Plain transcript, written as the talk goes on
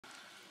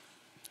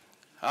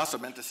I also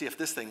meant to see if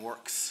this thing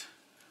works.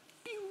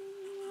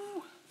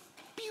 Pew,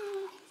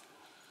 pew.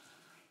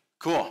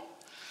 Cool.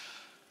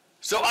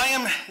 So I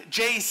am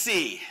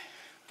JC.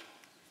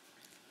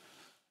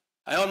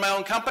 I own my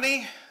own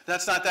company.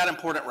 That's not that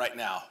important right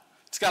now.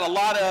 It's got a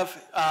lot of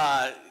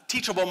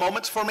teachable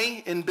moments for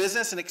me in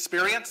business and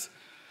experience,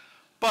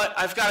 but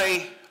I've got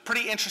a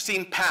pretty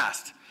interesting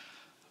past.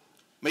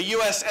 I'm a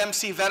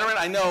USMC veteran.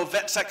 I know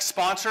VetSec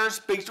sponsors.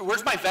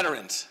 Where's my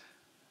veterans?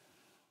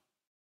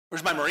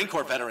 Where's my Marine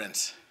Corps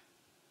veterans?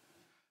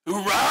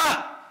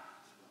 Hoorah!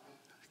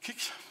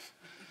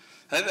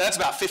 That's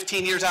about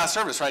 15 years out of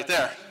service right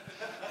there.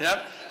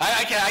 Yep.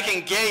 I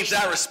can gauge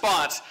that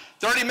response.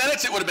 30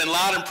 minutes, it would have been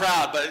loud and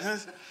proud, but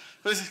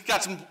it's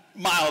got some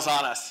miles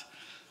on us.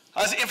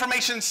 I was an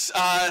information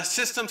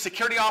systems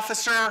security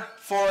officer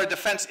for a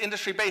defense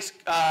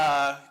industry-based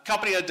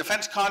company, a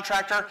defense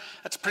contractor.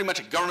 That's pretty much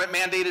a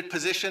government-mandated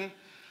position.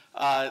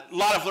 A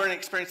lot of learning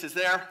experiences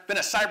there. Been a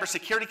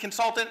cybersecurity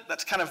consultant.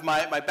 That's kind of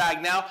my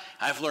bag now.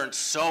 I've learned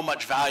so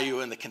much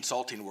value in the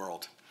consulting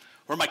world.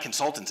 Where are my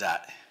consultants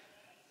at?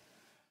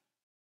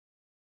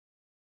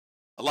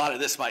 A lot of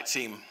this might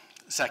seem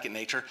second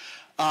nature.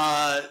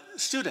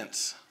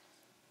 Students.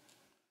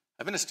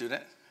 I've been a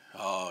student.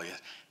 Oh, yeah.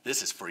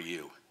 This is for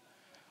you.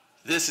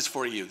 This is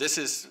for you. This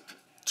is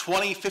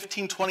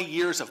 15, 20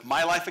 years of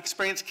my life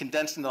experience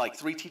condensed into like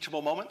 3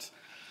 teachable moments.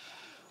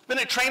 Been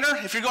a trainer.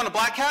 If you're going to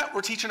Black Hat,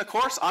 we're teaching a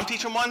course. I'm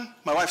teaching one.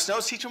 My wife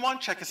Snow's teaching one.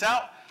 Check us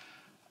out.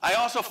 I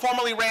also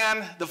formerly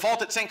ran the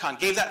vault at SaintCon.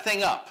 Gave that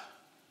thing up.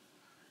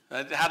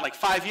 It had like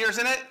 5 years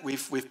in it.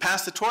 We've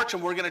passed the torch,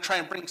 and we're going to try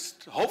and bring,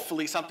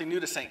 hopefully, something new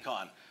to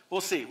SaintCon.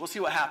 We'll see. We'll see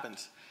what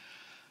happens.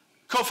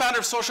 Co-founder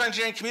of Social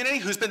Engineering Community.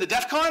 Who's been to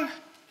DEF CON?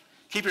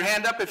 Keep your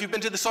hand up if you've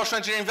been to the Social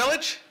Engineering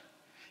Village.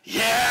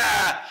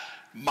 Yeah!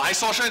 My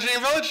Social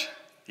Engineering Village?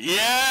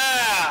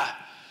 Yeah!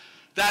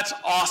 That's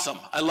awesome.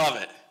 I love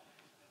it.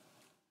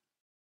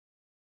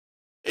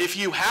 If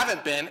you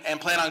haven't been and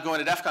plan on going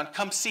to DEF CON,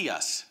 come see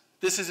us.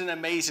 This is an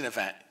amazing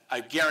event.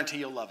 I guarantee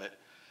you'll love it.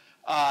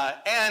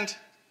 And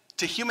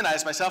to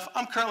humanize myself,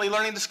 I'm currently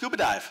learning to scuba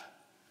dive.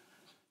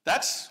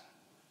 That's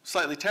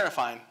slightly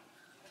terrifying.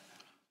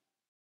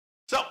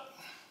 So,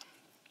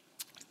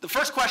 the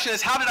first question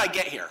is, how did I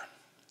get here?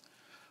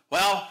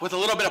 Well, with a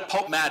little bit of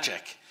Pope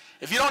magic.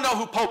 If you don't know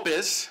who Pope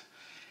is,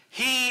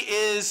 he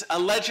is a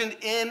legend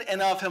in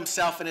and of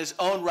himself in his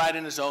own right,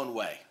 in his own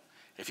way.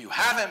 If you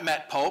haven't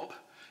met Pope,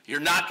 you're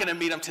not going to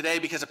meet him today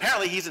because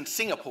apparently he's in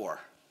Singapore.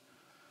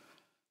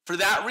 For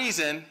that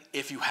reason,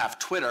 if you have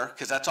Twitter,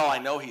 because that's all I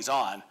know he's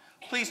on,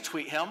 please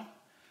tweet him.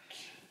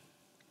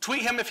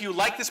 Tweet him if you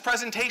like this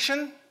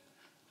presentation,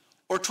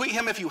 or tweet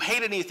him if you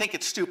hate it and you think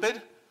it's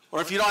stupid,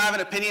 or if you don't have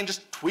an opinion,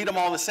 just tweet him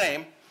all the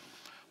same.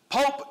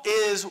 Pope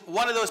is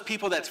one of those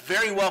people that's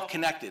very well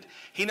connected.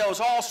 He knows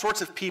all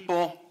sorts of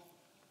people,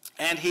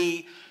 and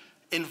he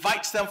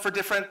invites them for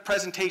different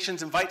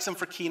presentations, invites them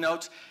for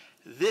keynotes.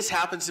 This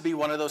happens to be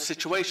one of those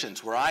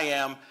situations where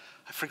I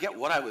forget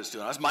what I was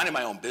doing. I was minding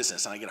my own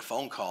business, and I get a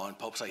phone call, and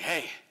Pope's like,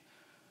 hey,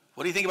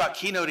 what do you think about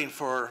keynoting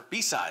for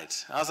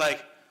BSides? And I was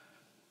like,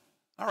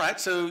 all right,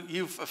 so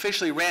you've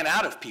officially ran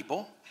out of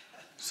people,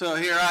 so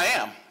here I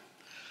am.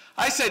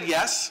 I said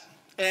yes,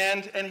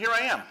 and here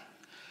I am.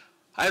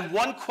 I had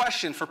one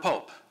question for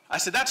Pope. I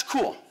said, that's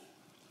cool,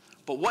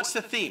 but what's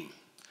the theme?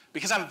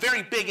 Because I'm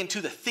very big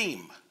into the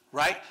theme,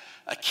 right?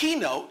 A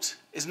keynote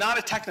is not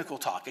a technical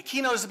talk. A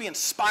keynote is to be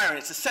inspiring.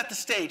 It's to set the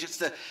stage. It's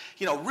to,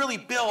 really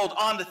build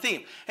on the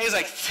theme. And he's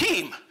like,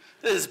 theme?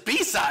 This is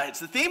BSides.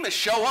 The theme is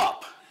show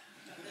up.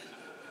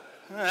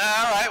 All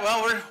right,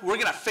 well, we're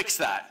going to fix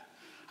that.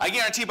 I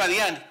guarantee by the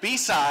end,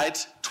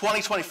 BSides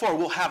 2024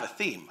 will have a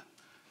theme.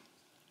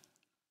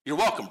 You're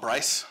welcome,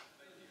 Bryce.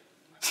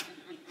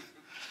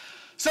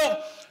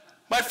 So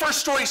my first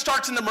story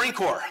starts in the Marine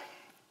Corps.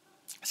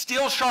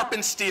 Steel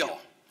sharpens steel.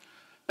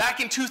 Back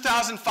in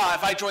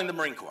 2005, I joined the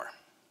Marine Corps.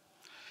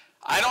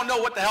 I don't know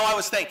what the hell I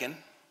was thinking,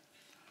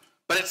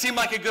 but it seemed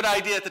like a good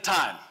idea at the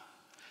time.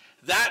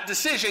 That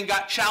decision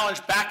got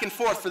challenged back and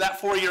forth for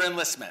that 4-year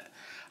enlistment.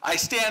 I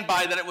stand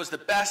by that it was the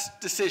best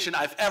decision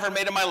I've ever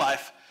made in my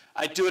life.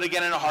 I'd do it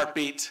again in a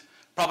heartbeat.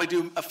 Probably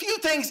do a few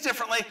things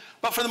differently,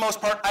 but for the most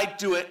part, I'd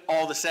do it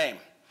all the same.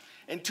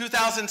 In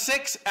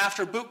 2006,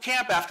 after boot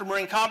camp, after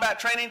Marine combat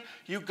training,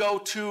 you go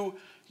to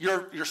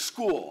your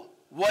school.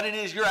 What it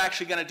is you're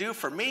actually going to do.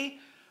 For me,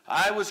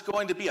 I was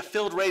going to be a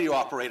field radio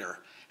operator.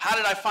 How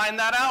did I find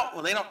that out?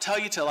 Well, they don't tell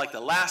you till like the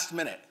last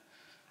minute.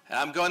 And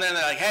I'm going in and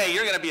they're like, hey,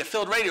 you're going to be a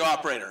field radio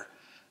operator.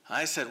 And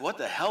I said, what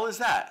the hell is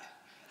that?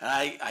 And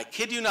I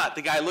kid you not,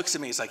 the guy looks at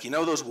me, he's like, you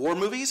know those war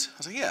movies? I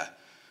was like, yeah.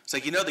 It's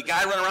like, you know the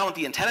guy running around with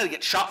the antenna that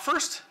gets shot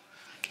first?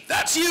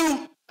 That's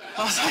you.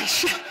 I was like,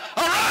 shit,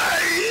 all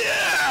right,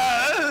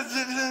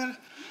 yeah.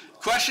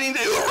 Questioning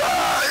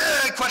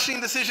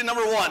decision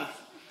number 1.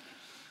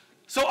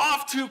 So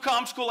off to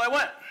comm school I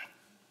went.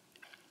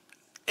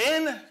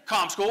 In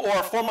comm school,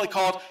 or formerly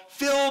called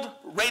Field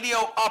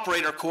Radio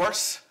Operator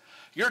course,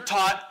 you're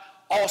taught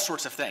all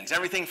sorts of things,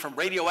 everything from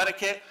radio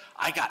etiquette.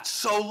 I got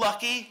so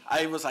lucky.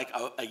 I was like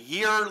a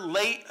year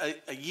late,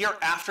 a year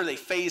after they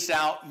phased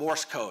out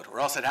Morse code, or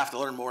else I'd have to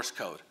learn Morse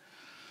code.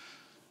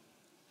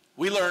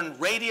 We learn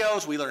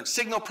radios, we learn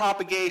signal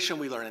propagation,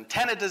 we learn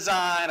antenna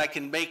design. I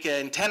can make an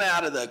antenna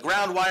out of the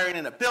ground wiring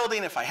in a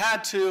building if I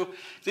had to.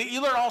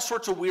 You learn all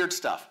sorts of weird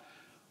stuff.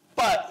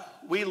 But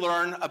we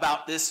learn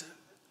about this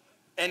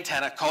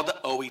antenna called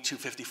the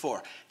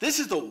OE-254. This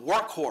is the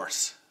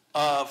workhorse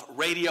of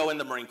radio in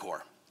the Marine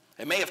Corps.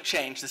 It may have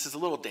changed, this is a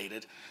little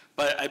dated,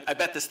 but I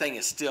bet this thing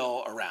is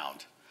still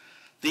around.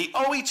 The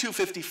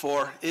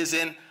OE-254 is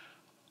an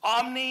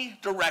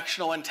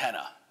omnidirectional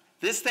antenna.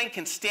 This thing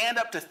can stand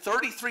up to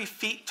 33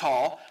 feet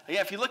tall.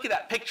 Again, if you look at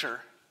that picture,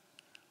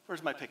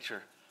 where's my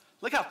picture?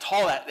 Look how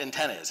tall that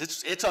antenna is.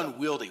 It's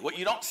unwieldy. What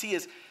you don't see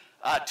is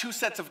 2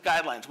 sets of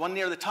guidelines, one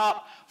near the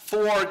top,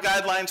 4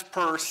 guidelines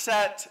per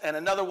set, and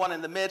another one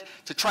in the mid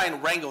to try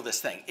and wrangle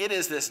this thing. It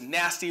is this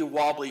nasty,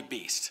 wobbly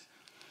beast.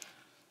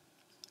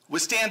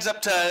 Withstands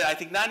up to, I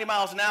think, 90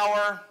 miles an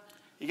hour.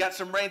 You got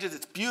some ranges.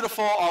 It's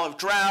beautiful, olive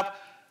drab.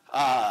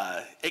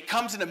 It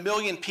comes in 1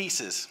 million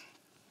pieces.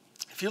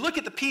 If you look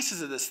at the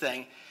pieces of this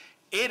thing,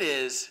 it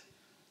is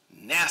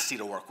nasty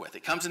to work with.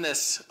 It comes in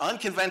this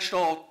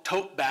unconventional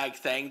tote bag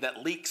thing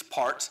that leaks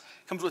parts.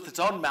 It comes with its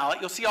own mallet.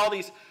 You'll see all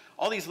these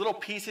little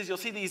pieces. You'll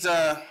see these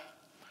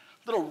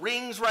little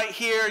rings right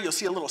here. You'll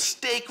see a little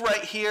stake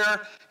right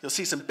here. You'll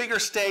see some bigger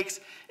stakes.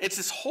 It's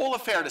this whole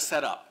affair to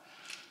set up.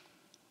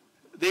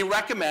 They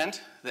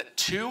recommend that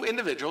 2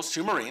 individuals,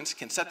 2 Marines,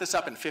 can set this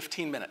up in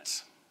 15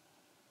 minutes.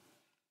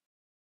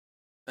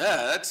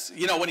 That's,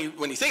 you know, when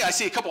you think, I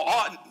see a couple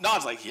odd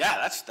nods like, yeah,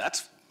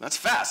 that's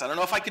fast. I don't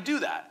know if I could do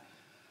that.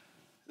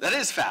 That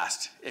is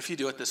fast if you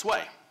do it this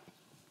way.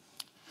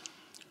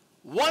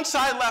 Once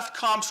I left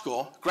comm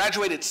school,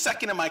 graduated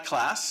 2nd in my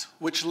class,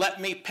 which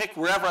let me pick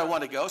wherever I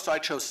want to go, so I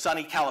chose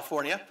sunny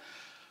California.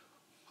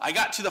 I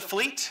got to the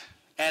fleet,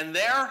 and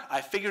there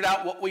I figured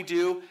out what we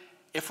do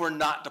if we're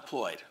not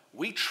deployed.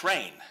 We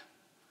train.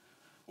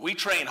 We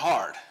train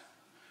hard,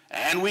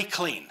 and we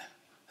clean.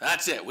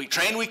 That's it. We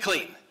train, we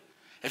clean.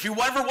 If you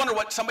ever wonder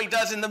what somebody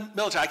does in the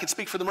military, I can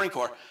speak for the Marine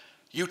Corps.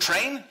 You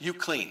train, you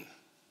clean.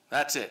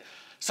 That's it.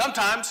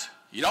 Sometimes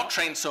you don't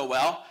train so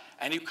well,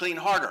 and you clean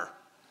harder.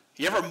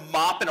 You ever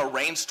mop in a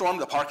rainstorm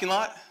the parking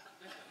lot?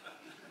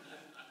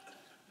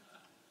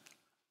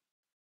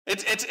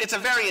 It's a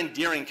very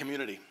endearing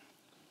community.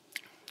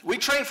 We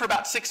train for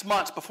about 6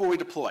 months before we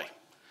deploy.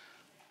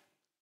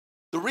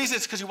 The reason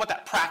is because you want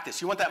that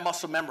practice, you want that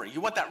muscle memory,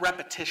 you want that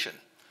repetition,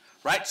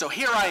 right? So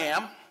here I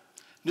am,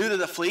 new to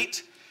the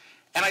fleet,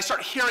 and I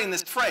start hearing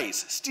this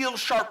phrase, steel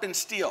sharpens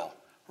steel,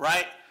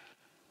 right?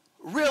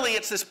 Really,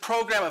 it's this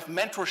program of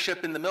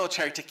mentorship in the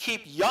military to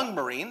keep young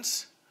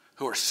Marines,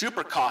 who are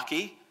super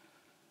cocky,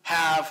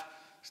 have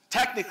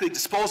technically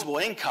disposable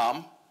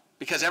income,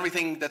 because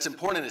everything that's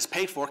important is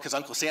paid for, because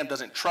Uncle Sam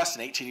doesn't trust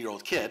an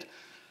 18-year-old kid.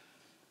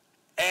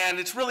 And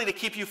it's really to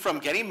keep you from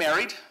getting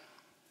married,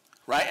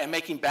 right, and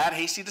making bad,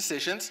 hasty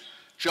decisions.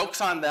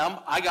 Joke's on them.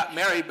 I got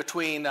married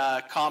between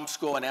comm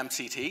school and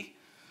MCT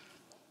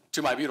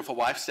to my beautiful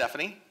wife,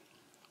 Stephanie.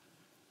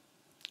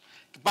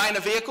 Buying a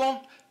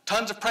vehicle,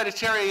 tons of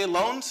predatory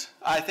loans.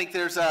 I think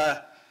there's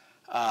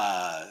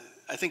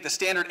I think the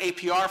standard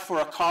APR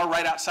for a car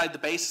right outside the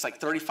base is like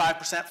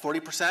 35%,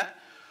 40%,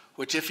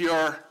 which if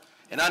you're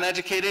an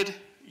uneducated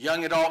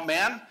young adult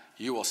man,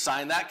 you will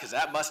sign that because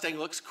that Mustang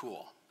looks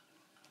cool.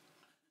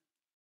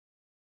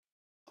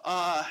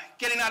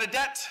 Getting out of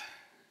debt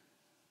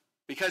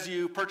because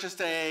you purchased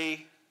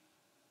a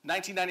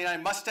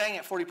 1999 Mustang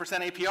at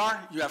 40% APR,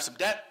 you have some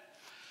debt.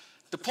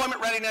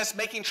 Deployment readiness,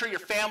 making sure your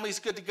family's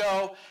good to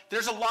go.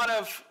 There's a lot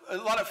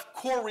of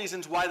core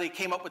reasons why they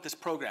came up with this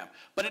program.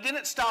 But it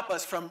didn't stop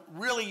us from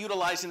really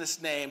utilizing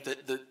this name,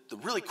 the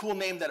really cool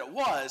name that it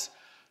was,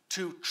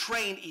 to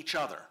train each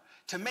other,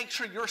 to make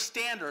sure your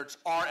standards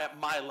are at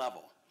my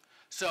level.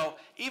 So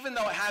even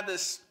though it had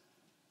this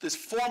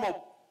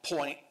formal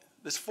point,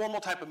 this formal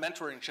type of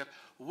mentorship,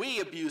 we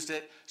abused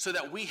it so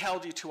that we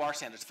held you to our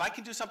standards. If I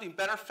can do something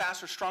better,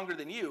 faster, stronger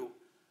than you,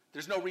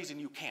 there's no reason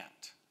you can't.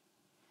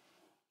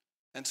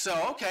 And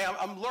so, okay,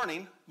 I'm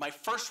learning. My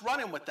first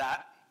run-in with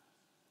that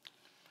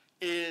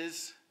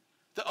is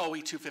the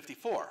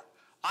OE-254.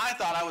 I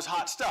thought I was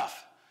hot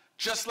stuff.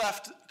 Just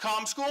left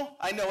comm school.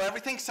 I know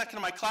everything, 2nd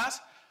in my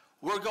class.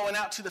 We're going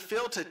out to the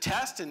field to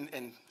test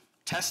and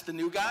test the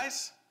new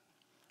guys.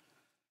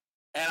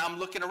 And I'm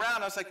looking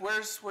around. I was like,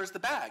 where's the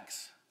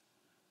bags?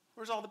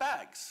 Where's all the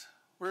bags?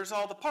 Where's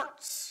all the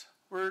parts?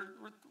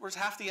 Where's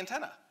half the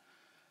antenna?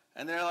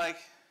 And they're like,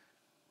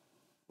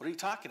 what are you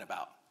talking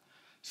about?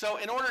 So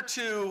in order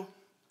to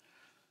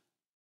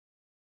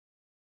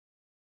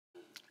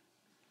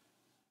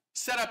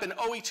set up an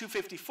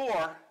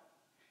OE-254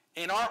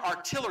 in our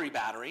artillery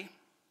battery,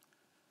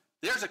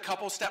 there's a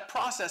couple-step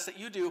process that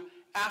you do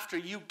after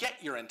you get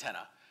your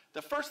antenna.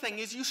 The first thing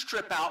is you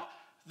strip out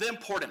the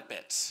important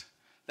bits.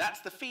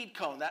 That's the feed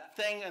cone, that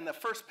thing in the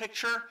first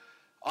picture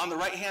on the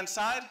right-hand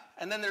side,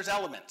 and then there's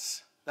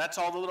elements. That's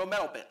all the little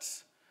metal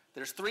bits.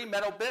 There's 3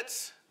 metal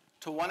bits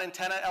to one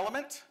antenna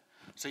element.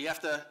 So you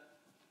have to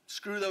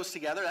screw those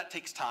together. That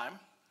takes time.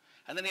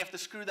 And then you have to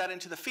screw that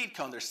into the feed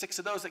cone. There's 6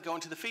 of those that go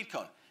into the feed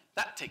cone.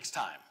 That takes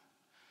time.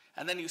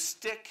 And then you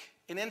stick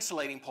an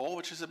insulating pole,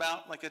 which is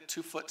about like a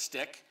 2-foot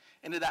stick,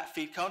 into that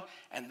feed cone,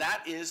 and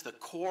that is the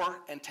core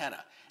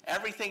antenna.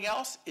 Everything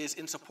else is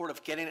in support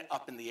of getting it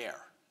up in the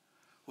air,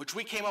 which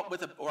we came up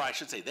with, or I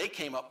should say they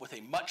came up with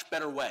a much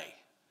better way.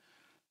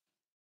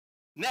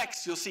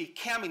 Next, you'll see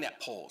caminet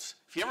poles.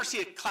 If you ever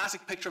see a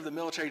classic picture of the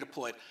military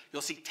deployed,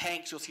 you'll see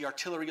tanks, you'll see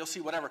artillery, you'll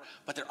see whatever,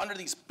 but they're under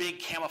these big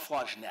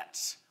camouflage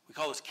nets. We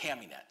call those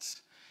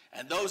caminets.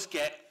 And those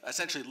get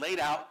essentially laid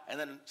out and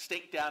then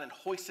staked down and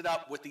hoisted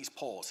up with these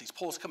poles. These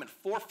poles come in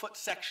 4-foot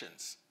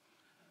sections.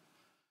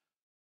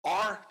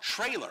 Our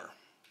trailer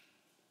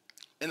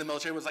in the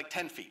military was like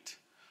 10 feet.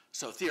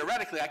 So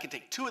theoretically, I can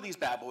take 2 of these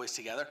bad boys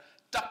together,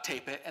 duct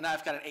tape it, and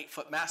I've got an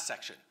 8-foot mast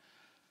section.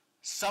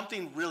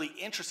 Something really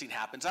interesting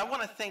happens. I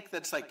want to think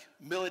that's like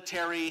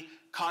military,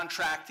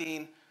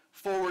 contracting,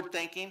 forward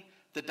thinking.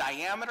 The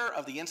diameter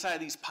of the inside of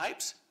these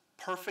pipes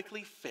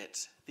perfectly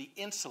fits the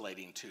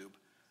insulating tube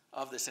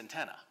of this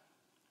antenna.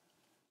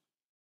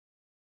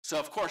 So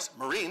of course,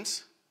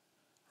 Marines,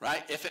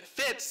 right? If it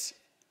fits,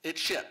 it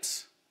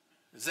ships.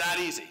 It's that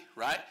easy,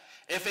 right?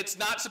 If it's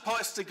not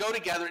supposed to go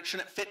together, it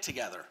shouldn't fit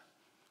together.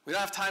 We don't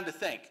have time to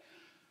think.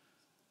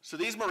 So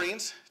these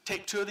Marines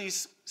take 2 of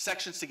these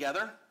sections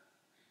together,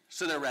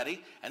 so they're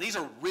ready. And these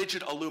are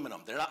rigid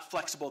aluminum. They're not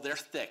flexible, they're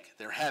thick,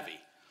 they're heavy.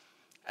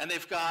 And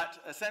they've got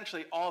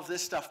essentially all of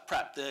this stuff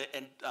prepped.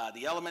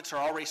 The elements are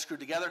already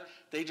screwed together.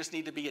 They just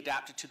need to be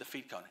adapted to the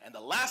feed cone. And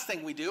the last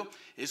thing we do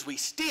is we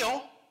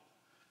steal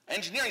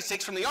engineering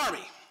stakes from the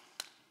Army.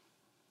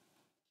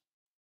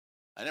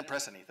 I didn't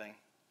press anything.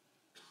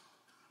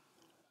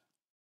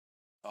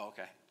 Oh,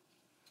 okay.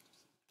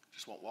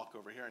 Just won't walk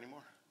over here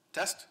anymore.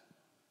 Test.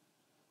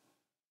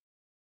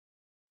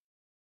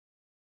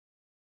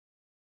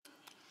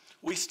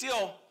 We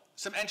steal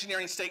some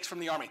engineering stakes from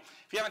the Army.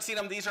 If you haven't seen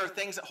them, these are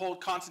things that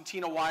hold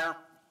concertina wire,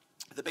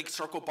 the big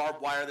circle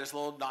barbed wire. There's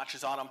little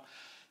notches on them.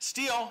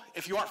 Steel,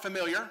 if you aren't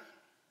familiar,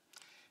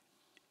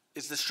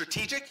 is the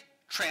strategic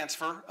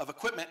transfer of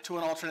equipment to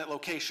an alternate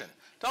location.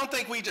 Don't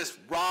think we just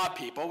rob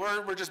people.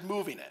 We're just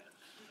moving it.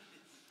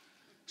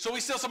 So we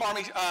steal some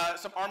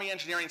Army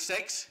engineering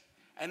stakes,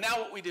 and now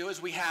what we do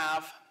is we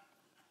have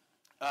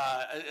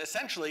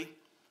essentially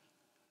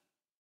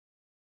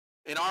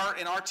in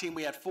our team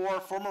we had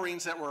four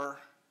Marines that were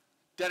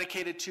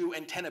dedicated to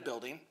antenna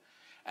building,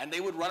 and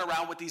they would run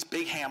around with these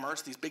big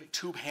hammers, these big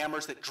tube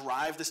hammers that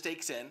drive the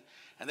stakes in,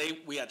 and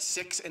we had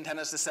 6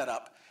 antennas to set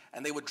up,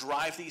 and they would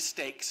drive these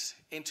stakes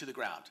into the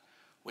ground.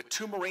 With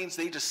 2 Marines,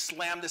 they just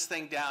slam this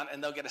thing down,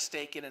 and they'll get a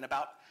stake in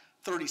about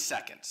 30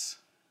 seconds.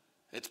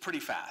 It's pretty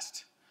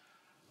fast.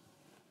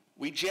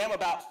 We jam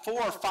about 4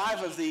 or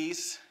 5 of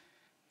these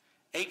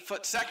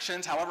 8-foot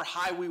sections, however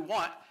high we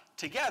want,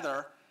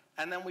 together,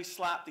 and then we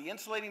slap the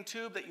insulating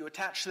tube that you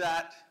attach to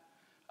that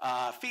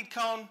feed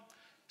cone,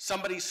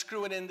 somebody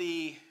screw it in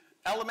the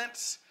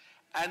elements,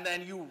 and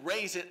then you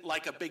raise it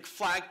like a big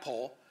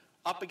flagpole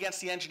up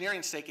against the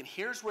engineering stake, and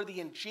here's where the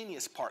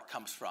ingenious part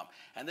comes from.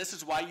 And this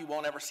is why you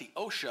won't ever see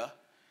OSHA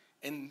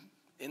in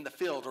the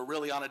field or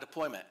really on a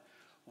deployment.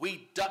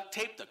 We duct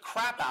tape the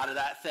crap out of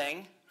that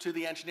thing to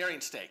the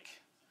engineering stake.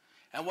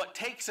 And what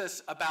takes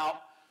us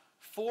about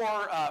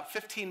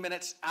 15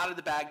 minutes out of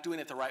the bag doing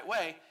it the right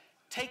way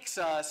takes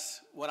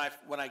us, when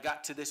I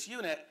got to this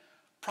unit,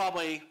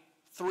 probably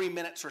 3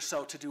 minutes or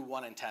so to do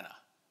 1 antenna.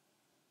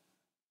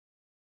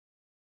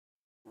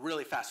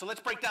 Really fast. So let's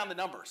break down the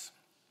numbers.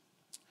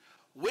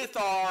 With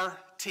our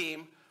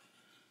team,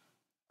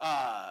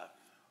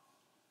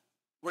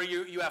 where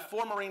you have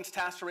 4 Marines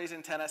tasked to raise an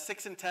antenna,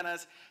 6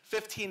 antennas,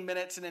 15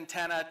 minutes an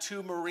antenna,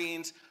 2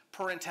 Marines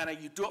per antenna.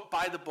 You do it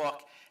by the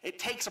book. It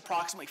takes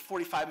approximately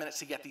 45 minutes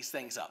to get these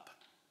things up.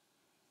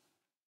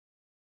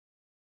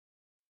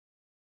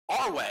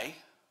 Our way,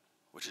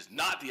 which is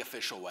not the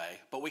official way,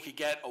 but we could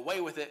get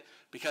away with it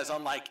because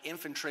unlike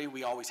infantry,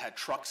 we always had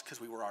trucks because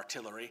we were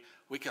artillery.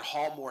 We could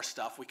haul more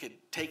stuff. We could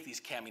take these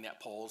caminet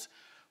poles.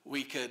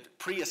 We could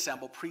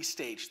pre-assemble,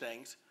 pre-stage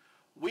things.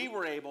 We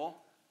were able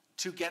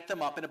to get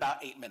them up in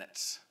about 8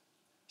 minutes,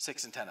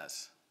 6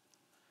 antennas.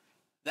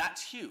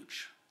 That's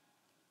huge.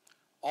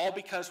 All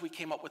because we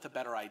came up with a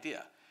better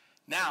idea.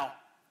 Now,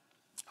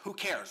 who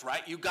cares,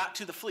 right? You got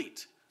to the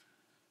fleet.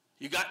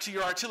 You got to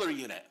your artillery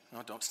unit.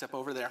 Oh, don't step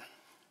over there.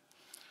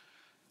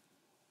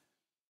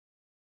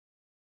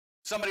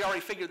 Somebody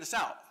already figured this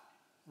out.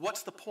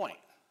 What's the point?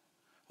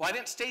 Well, I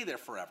didn't stay there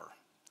forever.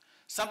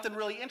 Something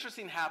really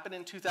interesting happened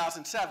in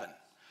 2007.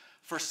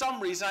 For some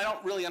reason, I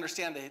don't really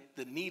understand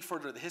the need for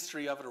it or the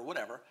history of it or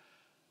whatever,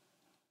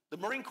 the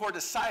Marine Corps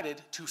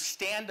decided to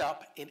stand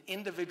up an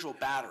individual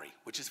battery,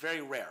 which is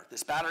very rare.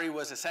 This battery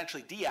was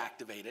essentially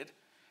deactivated,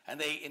 and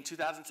they, in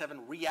 2007,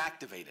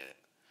 reactivated it.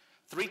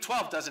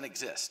 312 doesn't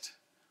exist,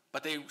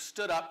 but they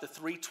stood up the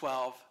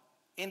 312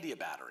 India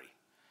battery,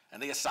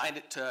 and they assigned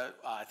it to,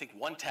 I think,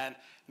 110.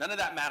 None of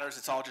that matters.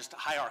 It's all just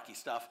hierarchy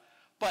stuff,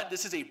 but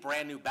this is a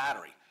brand new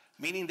battery.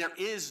 meaning there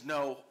is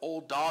no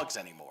old dogs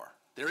anymore.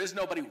 There is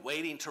nobody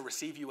waiting to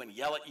receive you and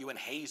yell at you and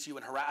haze you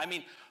and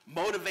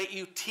motivate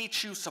you,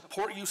 teach you,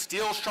 support you,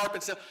 steel,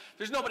 sharpen steel.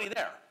 There's nobody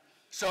there.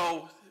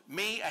 So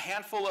me, a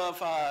handful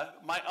of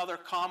my other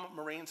comm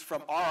Marines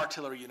from our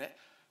artillery unit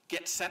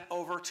get sent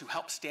over to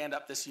help stand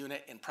up this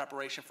unit in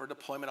preparation for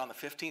deployment on the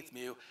 15th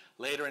MU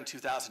later in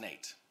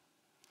 2008.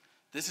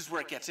 This is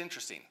where it gets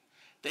interesting.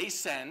 They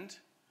send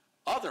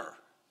other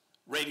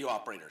radio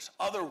operators,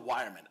 other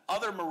wiremen,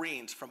 other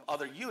Marines from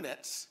other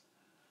units,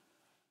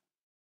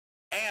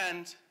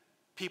 and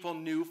people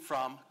new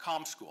from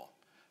comm school.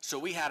 So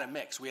we had a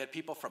mix. We had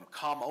people from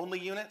comm-only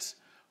units.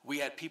 We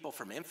had people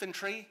from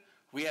infantry.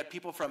 We had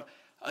people from,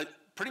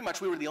 pretty much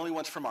we were the only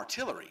ones from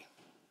artillery.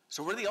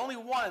 So we're the only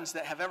ones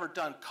that have ever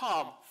done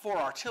comm for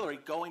artillery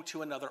going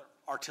to another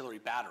artillery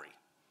battery.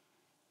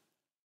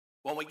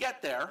 When we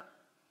get there,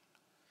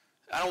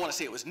 I don't want to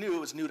say it was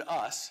new to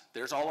us.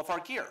 There's all of our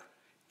gear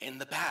in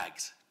the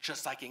bags,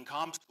 just like in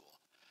comm school.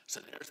 So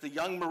there's the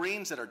young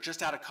Marines that are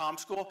just out of comm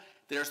school.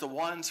 There's the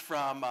ones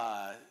from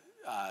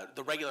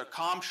the regular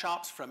comm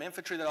shops from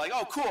infantry. They're like,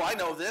 oh, cool, I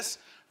know this,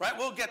 right?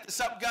 We'll get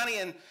this up, Gunny,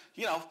 in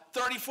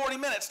 30, 40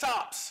 minutes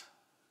tops.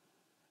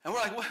 And we're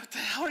like, what the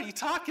hell are you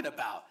talking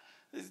about?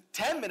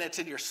 10 minutes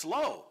and you're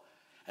slow.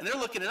 And they're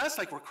looking at us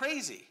like we're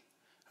crazy.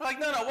 We're like,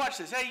 no, watch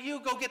this. Hey, you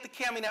go get the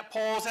caminet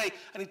poles. Hey,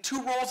 I need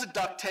 2 rolls of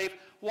duct tape.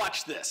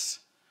 Watch this.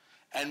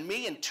 And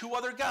me and 2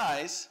 other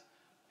guys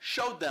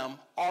showed them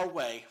our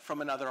way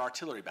from another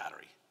artillery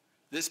battery.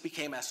 This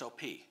became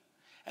SOP.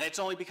 And it's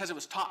only because it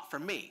was taught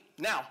from me.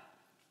 Now,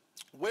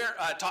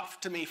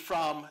 taught to me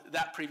from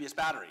that previous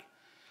battery.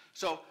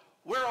 So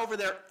we're over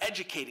there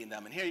educating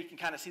them. And here you can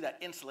kind of see that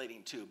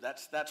insulating tube.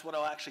 That's what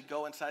will actually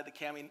go inside the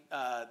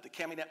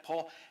caminet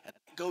pole, and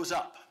it goes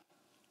up.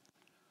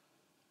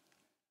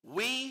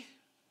 We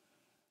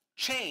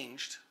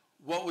changed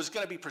what was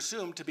going to be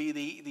presumed to be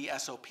the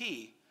SOP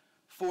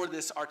for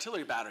this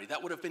artillery battery.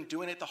 That would have been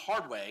doing it the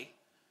hard way,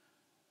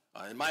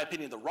 in my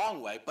opinion, the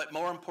wrong way, but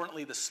more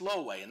importantly, the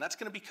slow way. And that's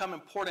going to become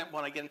important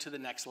when I get into the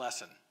next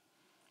lesson.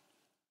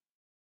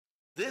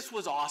 This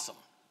was awesome.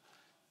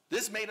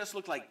 This made us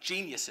look like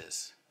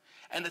geniuses.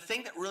 And the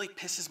thing that really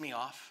pisses me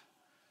off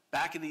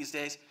back in these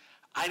days,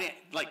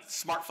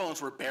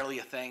 smartphones were barely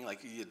a thing.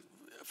 Like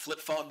flip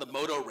phone, the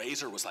Moto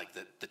Razr was like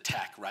the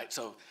tech, right?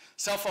 So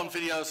cell phone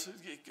videos,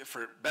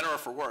 for better or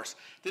for worse,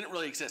 didn't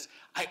really exist.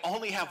 I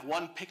only have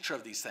one picture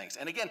of these things.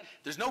 And again,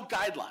 there's no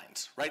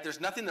guidelines, right?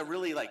 There's nothing to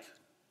really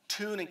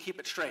tune and keep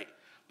it straight.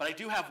 But I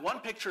do have one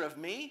picture of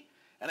me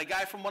and a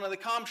guy from one of the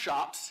comm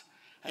shops.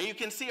 And you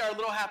can see our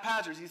little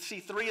haphazards. You see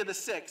 3 of the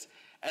 6.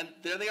 And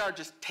there they are,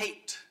 just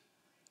taped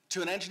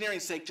to an engineering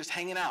stake, just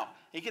hanging out.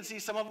 You can see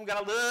some of them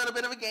got a little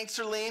bit of a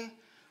gangster lean,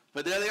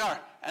 but there they are.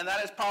 And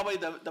that is probably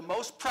the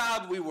most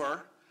proud we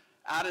were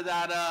out of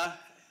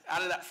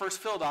that first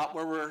field op,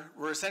 where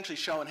we're essentially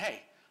showing,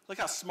 hey, look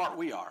how smart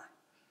we are.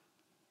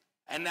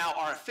 And now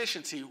our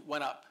efficiency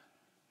went up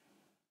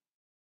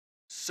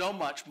so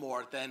much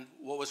more than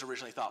what was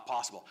originally thought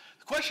possible.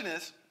 The question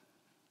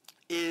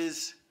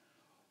is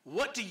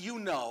what do you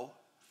know?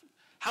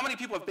 How many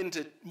people have been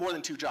to more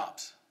than 2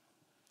 jobs?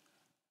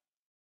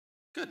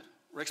 Good,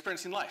 we're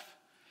experiencing life.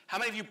 How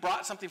many of you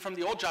brought something from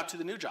the old job to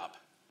the new job?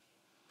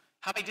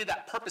 How many did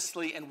that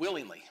purposely and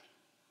willingly?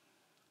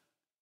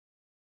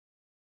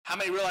 How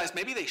many realized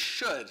maybe they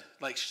should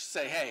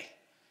say, hey,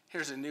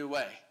 here's a new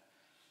way?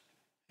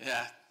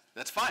 Yeah,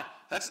 that's fine,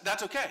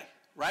 that's okay,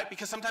 right?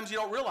 Because sometimes you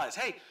don't realize,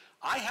 hey,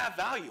 I have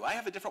value, I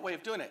have a different way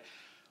of doing it.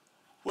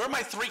 Where are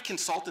my 3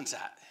 consultants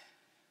at?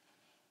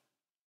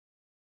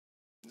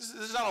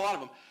 There's not a lot of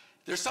them.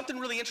 There's something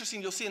really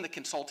interesting you'll see in the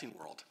consulting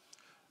world.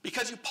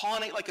 Because you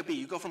pollinate like a bee,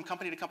 you go from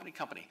company to company to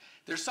company.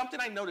 There's something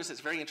I noticed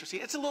that's very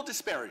interesting. It's a little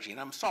disparaging,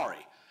 I'm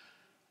sorry.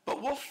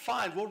 But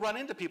we'll run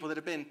into people that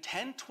have been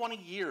 10, 20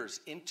 years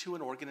into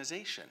an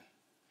organization,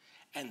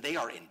 and they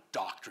are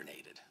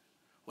indoctrinated.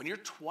 When you're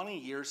 20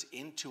 years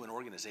into an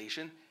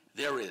organization,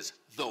 there is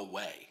the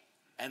way,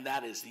 and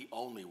that is the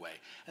only way.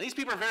 And these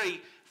people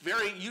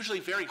are usually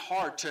very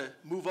hard to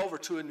move over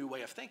to a new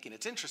way of thinking.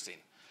 It's interesting.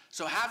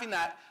 So having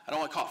that, I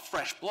don't want to call it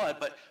fresh blood,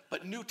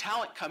 but new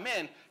talent come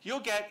in, you'll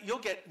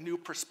get new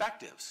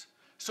perspectives.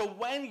 So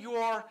when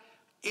you're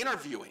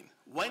interviewing,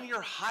 when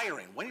you're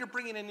hiring, when you're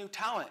bringing in new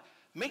talent,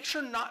 make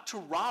sure not to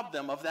rob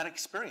them of that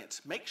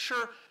experience. Make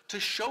sure to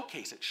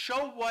showcase it.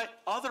 Show what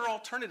other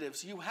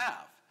alternatives you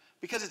have,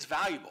 because it's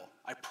valuable,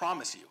 I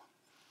promise you.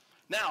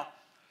 Now,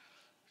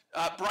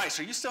 Bryce,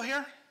 are you still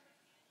here?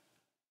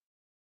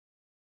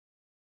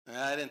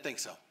 I didn't think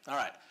so. All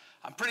right.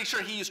 I'm pretty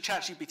sure he used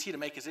ChatGPT to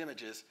make his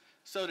images.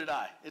 So did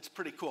I. It's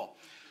pretty cool.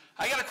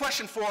 I got a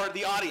question for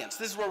the audience.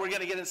 This is where we're going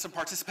to get into some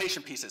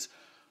participation pieces.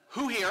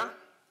 Who here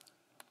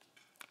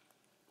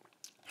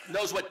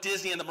knows what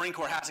Disney and the Marine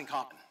Corps has in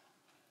common?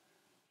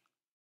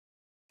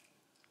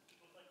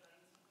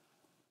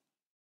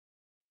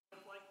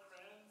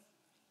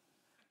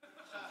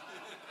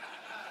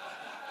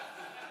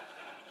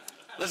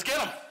 Let's get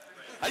them.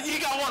 You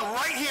got one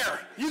right here.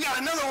 You got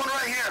another one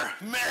right here.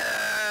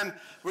 Man.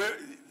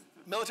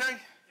 Military?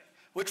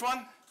 Which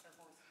one?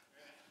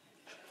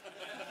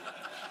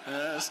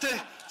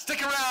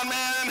 Stick around,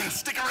 man.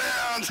 Stick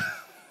around.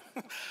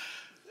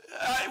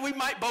 We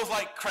might both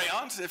like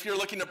crayons. If you're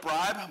looking to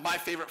bribe, my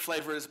favorite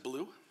flavor is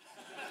blue.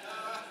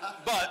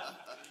 But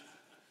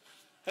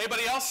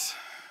anybody else?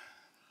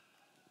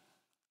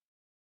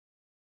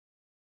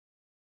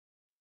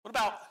 What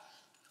about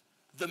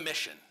the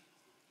mission?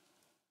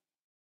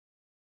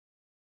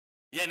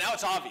 Yeah, now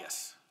it's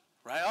obvious,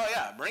 right? Oh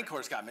yeah, Marine Corps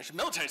has got a mission,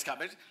 military's got a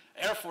mission,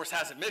 Air Force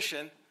has a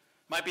mission.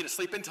 Might be to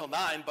sleep until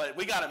 9, but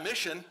we got a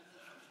mission.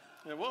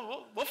 Yeah,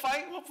 we'll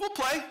fight, we'll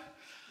play.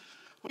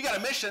 We got a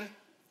mission.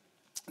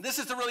 This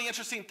is the really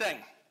interesting thing.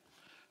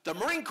 The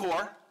Marine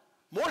Corps,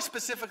 more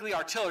specifically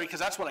artillery, because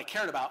that's what I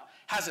cared about,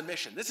 has a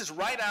mission. This is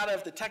right out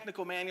of the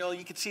technical manual.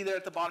 You can see there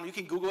at the bottom. You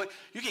can Google it.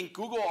 You can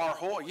Google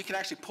you can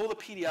actually pull the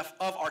PDF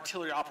of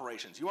artillery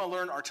operations. You want to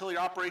learn artillery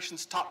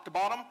operations top to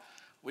bottom?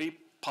 We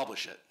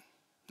publish it.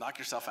 Knock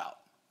yourself out.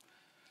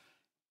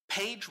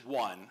 Page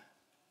 1,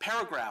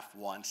 paragraph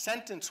 1,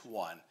 sentence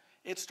 1,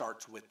 it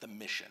starts with the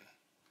mission.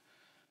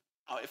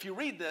 If you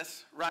read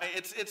this, right,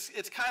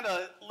 it's kind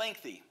of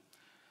lengthy.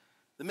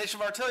 The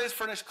mission of artillery is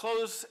furnish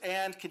close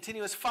and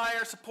continuous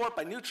fire support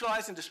by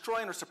neutralizing,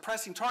 destroying, or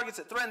suppressing targets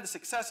that threaten the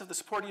success of the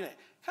support unit.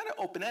 Kind of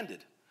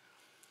open-ended.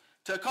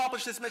 To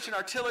accomplish this mission,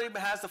 artillery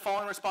has the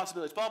following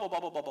responsibilities, blah, blah, blah,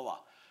 blah, blah, blah, blah.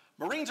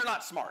 Marines are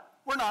not smart.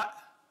 We're not.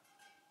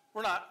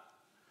 We're not.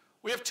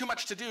 We have too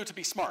much to do to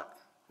be smart.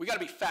 We got to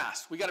be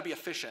fast. We got to be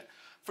efficient.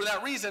 For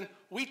that reason,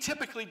 we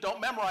typically don't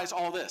memorize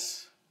all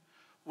this.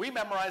 We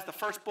memorize the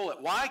first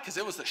bullet. Why? Because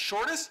it was the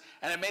shortest,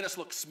 and it made us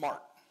look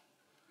smart.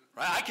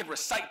 Right? I could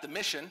recite the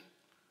mission.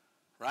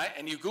 Right?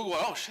 And you Google,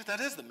 oh shit, that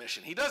is the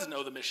mission. He does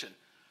know the mission.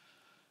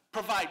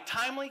 Provide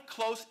timely,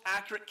 close,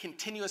 accurate,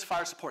 continuous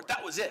fire support.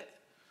 That was it.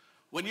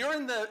 When you're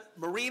in the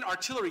Marine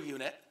Artillery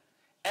Unit,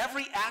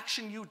 every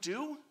action you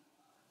do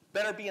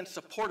better be in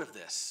support of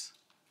this.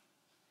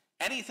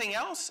 Anything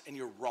else, and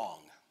you're wrong.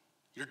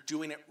 You're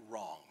doing it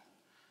wrong.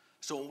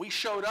 So when we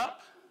showed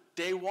up,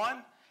 day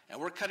 1, and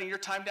we're cutting your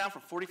time down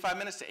from 45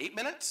 minutes to 8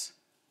 minutes,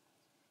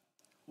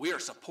 we are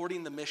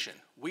supporting the mission.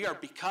 We are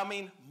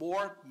becoming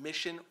more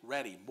mission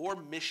ready, more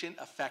mission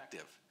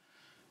effective.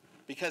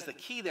 Because the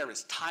key there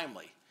is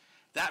timely.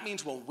 That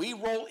means when we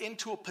roll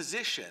into a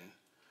position,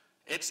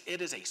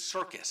 it is a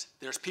circus.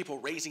 There's people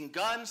raising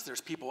guns,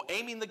 there's people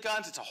aiming the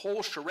guns, it's a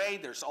whole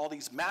charade, there's all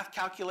these math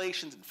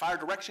calculations and fire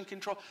direction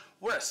control.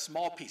 We're a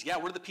small piece. Yeah,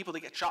 we're the people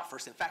that get shot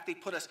first. In fact, they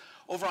put us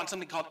over on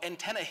something called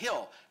Antenna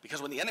Hill,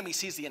 because when the enemy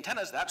sees the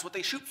antennas, that's what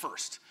they shoot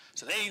first.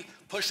 So they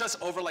push us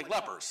over like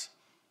lepers.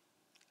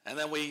 And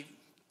then we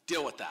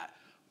deal with that.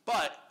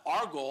 But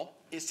our goal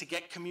is to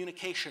get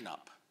communication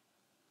up.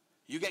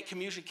 You get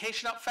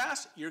communication up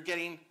fast, you're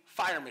getting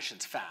fire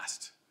missions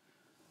fast.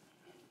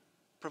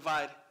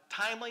 Provide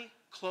timely,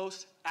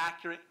 close,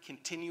 accurate,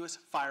 continuous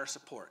fire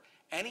support.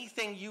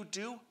 Anything you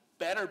do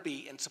better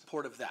be in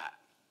support of that.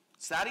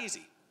 It's that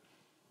easy.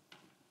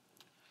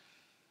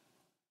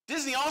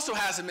 Disney also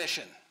has a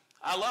mission.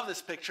 I love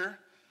this picture.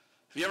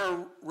 Have you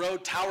ever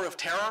rode Tower of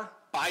Terror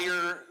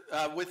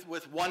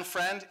with one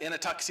friend in a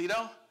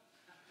tuxedo?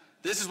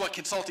 This is what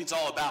consulting's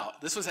all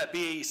about. This was at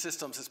BAE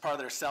Systems as part of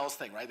their sales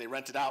thing, right? They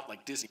rented out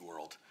like Disney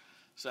World.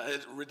 So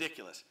it's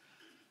ridiculous.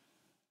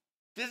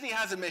 Disney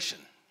has a mission.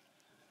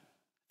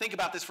 Think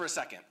about this for a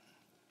second.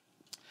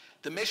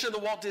 The mission of the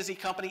Walt Disney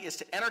Company is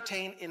to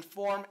entertain,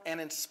 inform,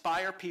 and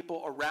inspire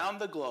people around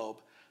the globe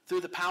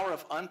through the power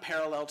of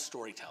unparalleled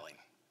storytelling.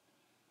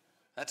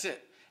 That's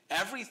it.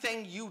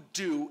 Everything you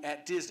do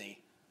at Disney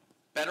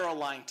better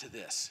align to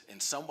this in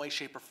some way,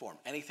 shape, or form.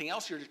 Anything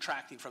else, you're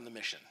detracting from the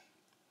mission.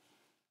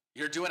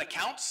 You're doing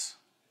accounts,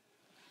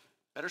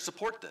 better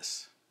support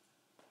this.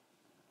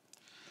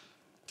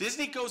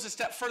 Disney goes a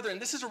step further, and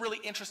this is a really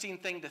interesting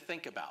thing to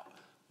think about.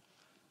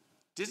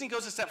 Disney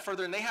goes a step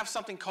further, and they have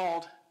something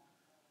called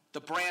the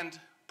brand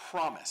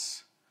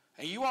promise.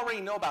 And you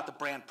already know about the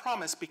brand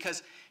promise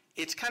because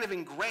it's kind of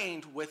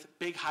ingrained with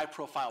big,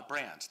 high-profile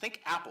brands.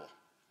 Think Apple.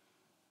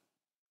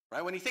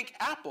 Right? When you think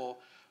Apple,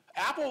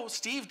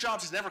 Steve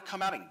Jobs has never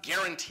come out and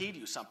guaranteed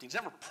you something. He's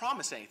never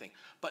promised anything.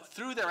 But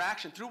through their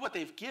action, through what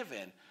they've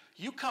given,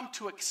 you come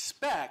to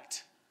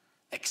expect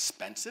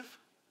expensive.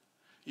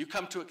 You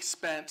come to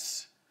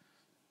expect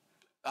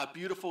a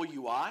beautiful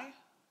UI.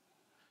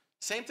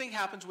 Same thing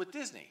happens with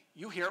Disney.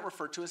 You hear it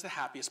referred to as the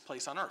happiest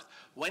place on earth.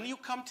 When you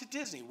come to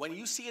Disney, when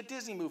you see a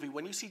Disney movie,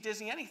 when you see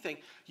Disney anything,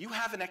 you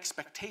have an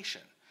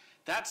expectation.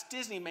 That's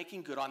Disney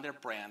making good on their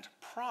brand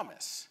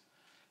promise.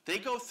 They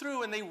go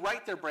through and they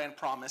write their brand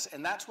promise,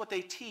 and that's what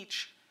they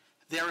teach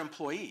their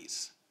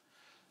employees.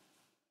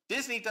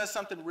 Disney does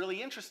something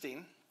really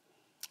interesting,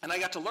 and I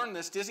got to learn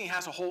this. Disney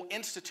has a whole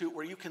institute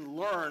where you can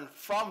learn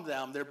from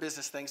them their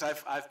business things.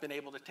 I've been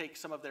able to take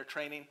some of their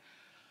training.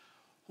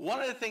 One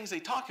of the things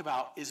they talk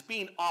about is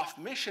being off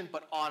mission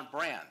but on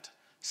brand.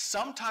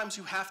 Sometimes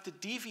you have to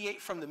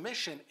deviate from the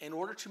mission in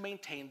order to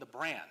maintain the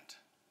brand.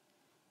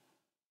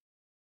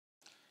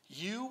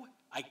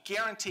 I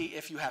guarantee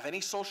if you have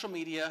any social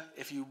media,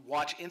 if you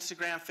watch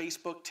Instagram,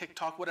 Facebook,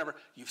 TikTok, whatever,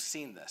 you've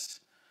seen this.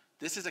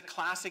 This is a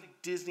classic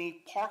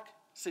Disney park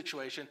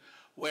situation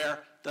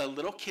where the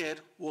little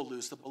kid will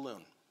lose the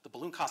balloon. The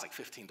balloon costs like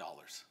 $15.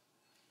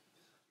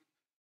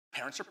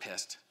 Parents are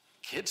pissed,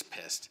 kids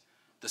pissed,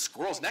 the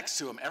squirrel's next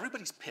to him,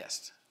 everybody's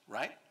pissed,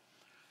 right?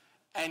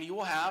 And you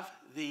will have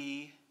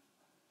the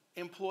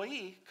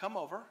employee come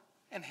over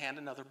and hand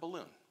another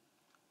balloon.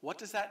 What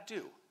does that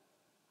do?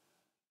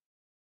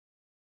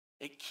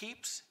 It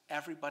keeps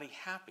everybody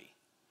happy.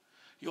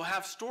 You'll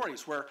have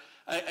stories where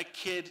a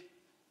kid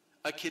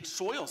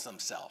soils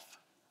themselves,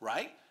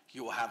 right?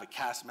 You will have a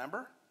cast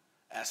member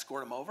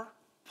escort him over,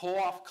 pull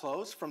off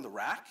clothes from the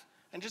rack,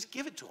 and just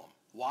give it to him.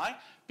 Why?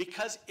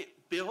 Because it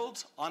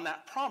builds on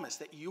that promise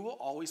that you will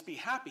always be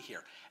happy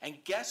here. And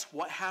guess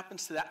what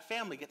happens to that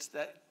family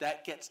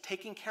that gets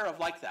taken care of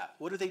like that?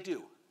 What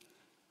do?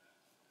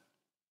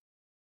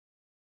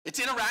 It's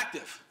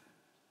interactive.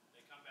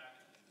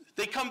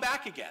 They come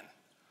back again,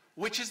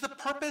 which is the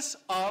purpose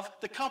of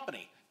the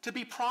company, to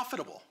be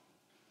profitable.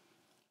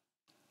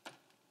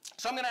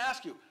 So I'm going to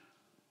ask you,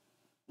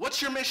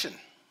 what's your mission?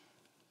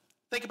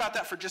 Think about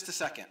that for just a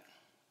second.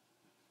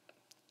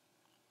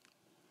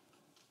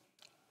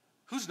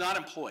 Who's not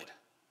employed?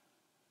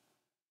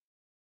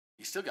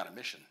 You still got a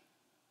mission.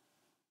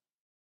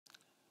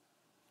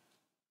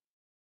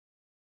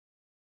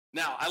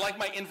 Now, I like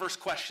my inverse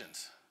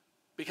questions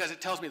because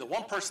it tells me the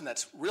one person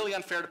that's really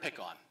unfair to pick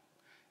on.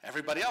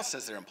 Everybody else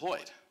says they're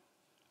employed.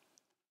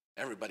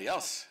 Everybody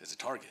else is a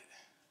target.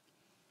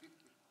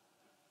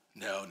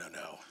 No.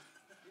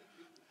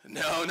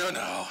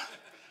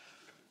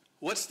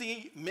 What's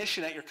the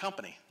mission at your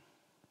company?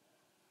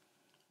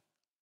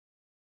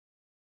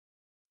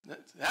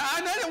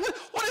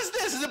 What is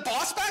this? Is it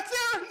boss back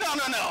there?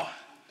 No.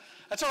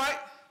 That's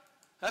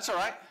all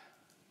right.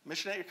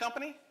 Mission at your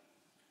company?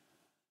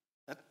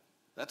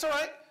 That's all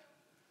right.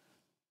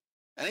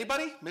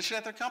 Anybody? Mission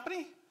at their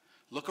company?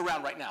 Look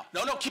around right now.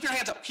 No, keep your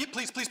hands up.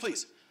 Please.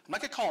 I'm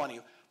not going to call on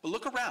you, but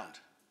look around.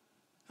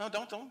 No,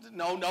 don't.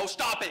 No,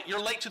 stop it.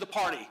 You're late to the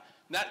party.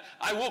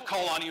 I will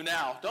call on you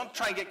now. Don't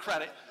try and get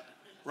credit,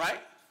 right?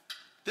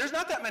 There's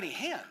not that many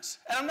hands.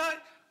 And I'm not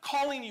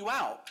calling you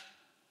out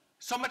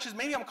so much as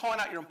maybe I'm calling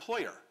out your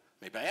employer.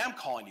 Maybe I am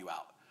calling you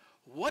out.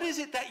 What is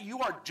it that you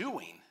are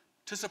doing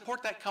to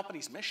support that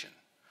company's mission?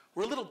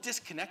 We're a little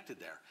disconnected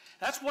there.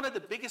 That's one of the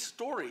biggest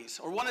stories,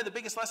 or one of the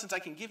biggest lessons I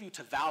can give you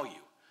to value,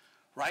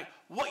 right?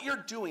 What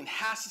you're doing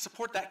has to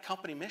support that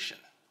company mission.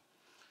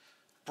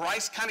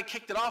 Bryce kind of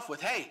kicked it off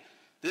with, hey,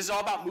 this is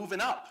all about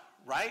moving up,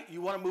 right?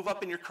 You want to move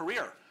up in your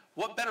career.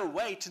 What better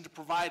way to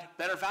provide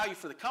better value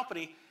for the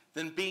company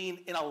than being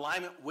in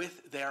alignment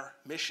with their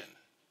mission?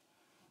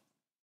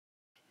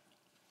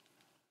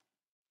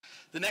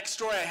 The next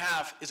story I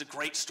have is a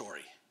great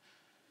story.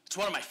 It's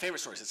one of my favorite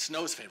stories. It's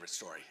Snow's favorite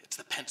story. It's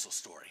the pencil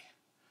story.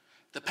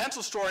 The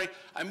pencil story,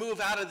 I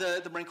move out of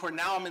the Marine Corps.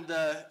 Now I'm in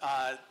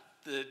the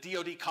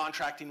DoD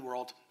contracting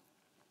world.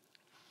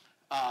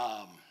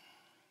 At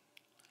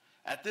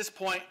this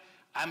point,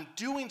 I'm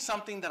doing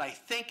something that I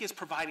think is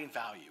providing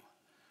value.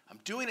 I'm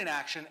doing an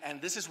action,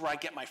 and this is where I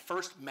get my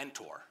first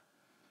mentor.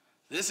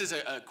 This is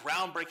a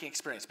groundbreaking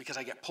experience because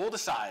I get pulled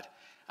aside,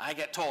 and I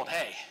get told,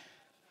 hey,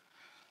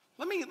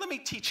 let me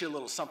teach you a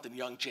little something,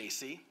 young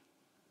JC.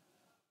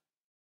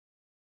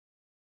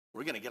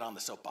 We're going to get on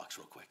the soapbox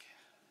real quick.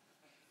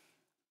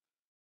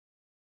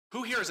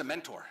 Who here is a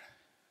mentor?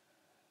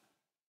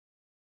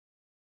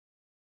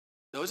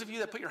 Those of you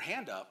that put your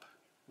hand up,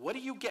 what do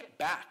you get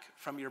back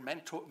from your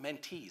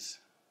mentees?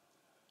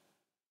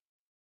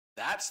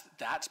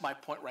 That's my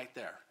point right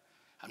there.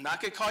 I'm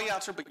not going to call you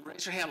out, sir, but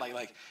raise your hand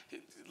like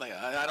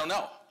I don't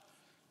know.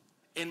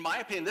 In my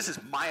opinion, this is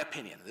my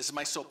opinion. This is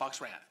my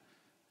soapbox rant.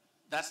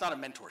 That's not a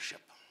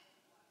mentorship.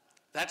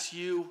 That's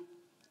you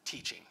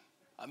teaching.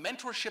 A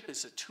mentorship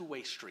is a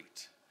two-way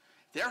street.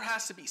 There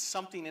has to be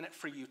something in it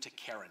for you to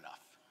care enough.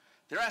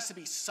 There has to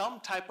be some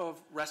type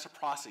of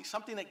reciprocity,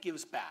 something that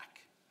gives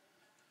back.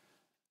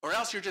 Or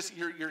else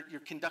you're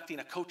conducting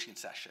a coaching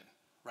session,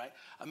 right?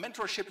 A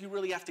mentorship, you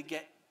really have to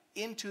get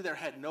into their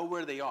head, know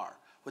where they are.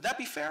 Would that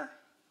be fair?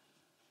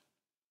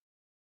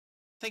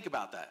 Think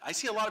about that. I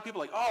see a lot of people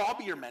like, oh, I'll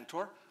be your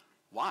mentor.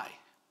 Why?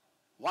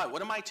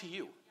 What am I to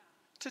you?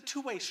 It's a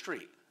two-way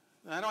street.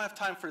 I don't have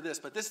time for this,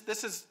 but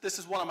this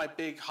is one of my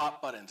big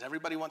hot buttons.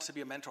 Everybody wants to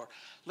be a mentor.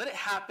 Let it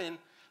happen.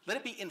 Let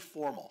it be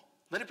informal.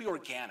 Let it be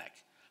organic.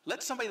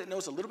 Let somebody that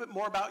knows a little bit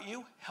more about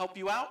you help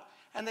you out,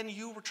 and then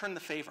you return the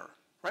favor,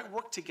 right?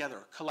 Work together,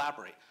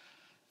 collaborate.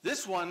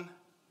 This one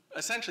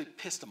essentially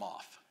pissed him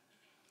off.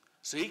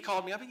 So he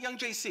called me up, young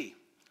JC,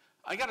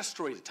 I got a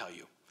story to tell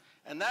you,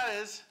 and that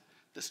is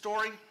the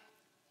story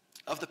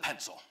of the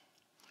pencil.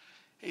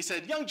 He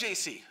said, young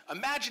JC,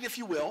 imagine, if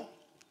you will,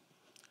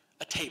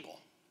 a table,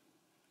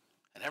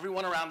 and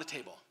everyone around the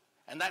table.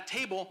 And that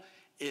table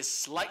is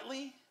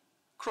slightly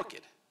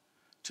crooked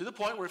to the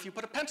point where if you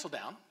put a pencil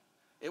down,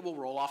 it will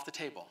roll off the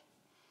table.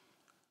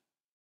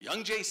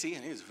 Young JC,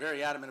 and he was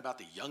very adamant about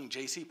the young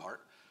JC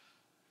part,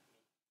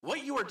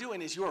 what you are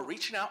doing is you are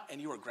reaching out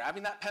and you are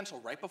grabbing that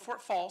pencil right before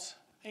it falls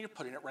and you're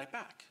putting it right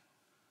back.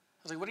 I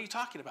was like, what are you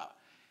talking about?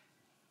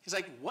 He's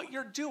like, what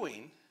you're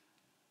doing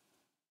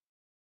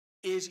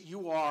is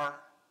you are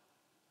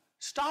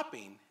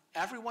stopping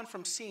everyone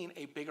from seeing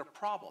a bigger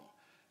problem.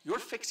 You're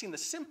fixing the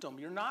symptom,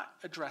 you're not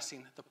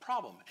addressing the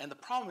problem, and the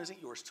problem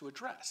isn't yours to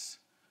address.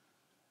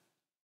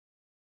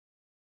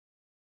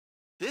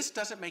 This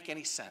doesn't make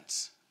any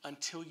sense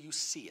until you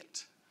see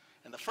it.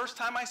 And the first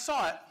time I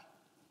saw it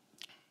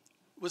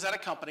was at a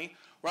company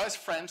where I was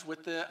friends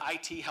with the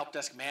IT help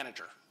desk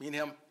manager. Me and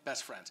him,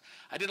 best friends.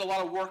 I did a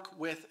lot of work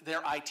with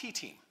their IT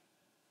team.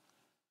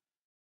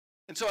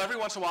 And so every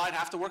once in a while I'd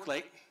have to work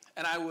late,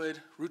 and I would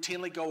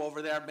routinely go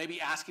over there, maybe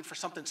asking for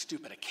something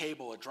stupid, a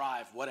cable, a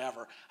drive,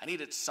 whatever. I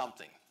needed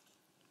something.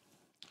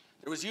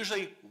 There was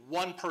usually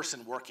one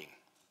person working.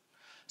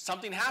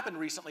 Something happened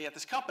recently at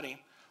this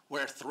company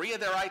where 3 of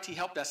their IT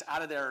help desks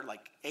out of their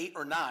like 8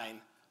 or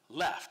 9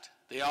 left.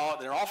 They're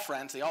all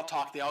friends, they all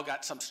talk, they all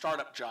got some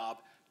startup job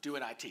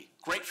doing IT.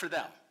 Great for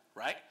them,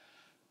 right?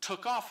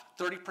 Took off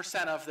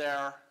 30% of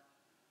their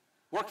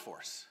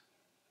workforce.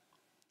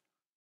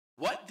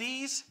 What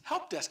these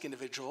help desk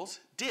individuals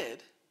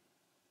did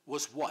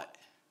was what?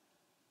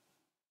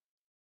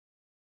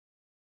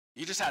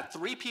 You just had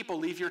 3 people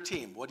leave your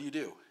team. What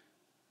do?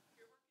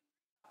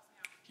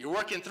 You're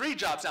working 3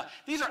 jobs now.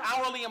 These are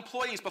hourly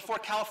employees before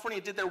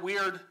California did their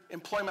weird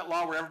employment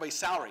law where everybody's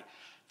salary.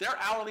 They're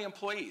hourly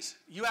employees.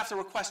 You have to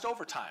request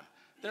overtime.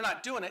 They're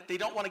not doing it. They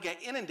don't want to get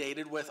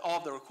inundated with all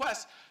of the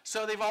requests,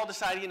 so they've all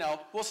decided,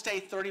 we'll stay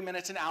 30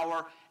 minutes an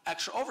hour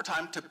extra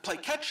overtime to play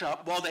catch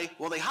up while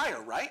they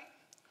hire, right?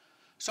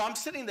 So I'm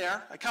sitting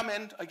there. I come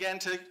in again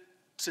to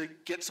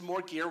get some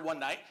more gear one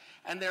night,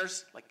 and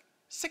there's like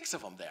 6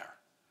 of them there.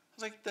 I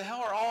was like, the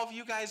hell are all of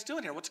you guys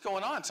doing here? What's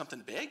going on?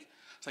 Something big?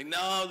 It's like,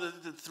 no,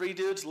 the 3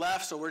 dudes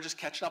left, so we're just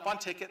catching up on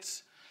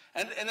tickets.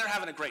 And they're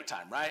having a great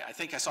time, right? I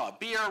think I saw a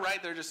beer,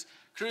 right? They're just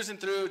cruising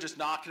through, just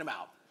knocking them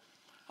out.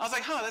 I was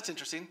like, that's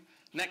interesting.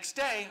 Next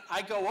day,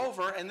 I go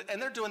over, and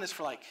they're doing this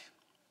for like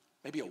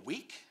maybe a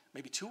week,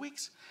 maybe 2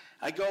 weeks.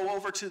 I go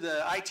over to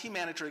the IT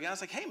manager again. I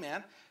was like, hey,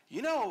 man,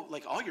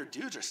 like all your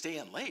dudes are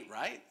staying late,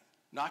 right?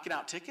 Knocking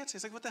out tickets?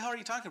 He's like, what the hell are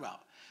you talking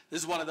about?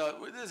 This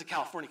is a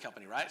California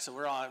company, right? So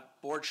we're on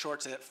board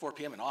shorts at 4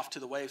 p.m. and off to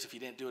the waves if you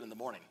didn't do it in the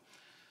morning.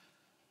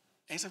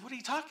 And he's like, what are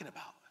you talking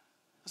about?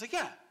 I was like,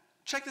 yeah,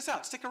 check this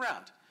out, stick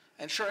around.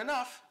 And sure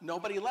enough,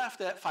 nobody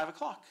left at 5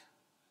 o'clock.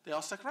 They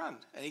all stuck around.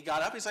 And he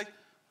got up, he's like,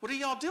 what are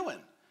y'all doing?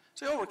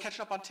 So, we're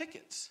catching up on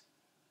tickets.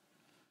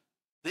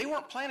 They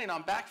weren't planning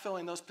on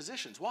backfilling those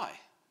positions. Why?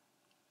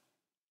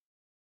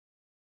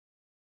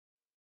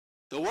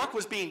 The work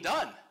was being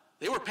done.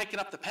 They were picking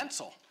up the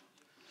pencil.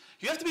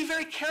 You have to be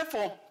very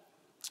careful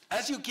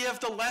as you give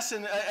the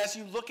lesson, as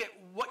you look at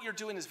what you're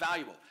doing is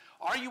valuable.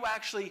 Are you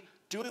actually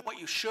doing what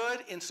you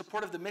should in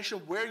support of the mission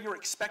where you're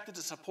expected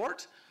to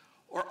support?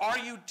 Or are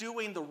you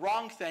doing the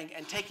wrong thing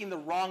and taking the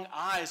wrong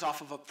eyes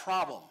off of a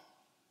problem?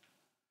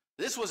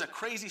 This was a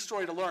crazy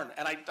story to learn,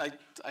 and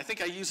I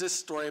think I use this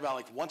story about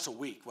like once a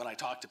week when I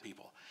talk to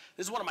people.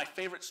 This is one of my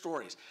favorite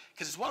stories,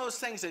 because it's one of those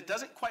things that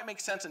doesn't quite make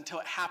sense until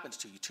it happens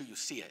to you, till you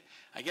see it.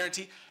 I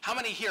guarantee, how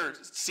many here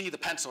see the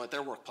pencil at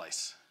their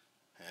workplace?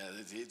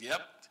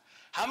 Yep.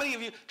 How many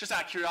of you, just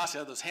out of curiosity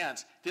of those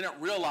hands, didn't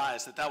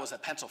realize that was a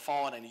pencil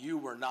falling and you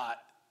were not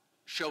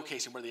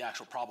showcasing where the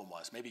actual problem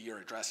was? Maybe you're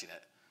addressing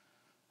it.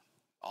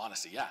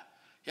 Honestly, yeah.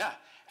 Yeah,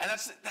 and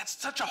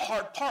that's such a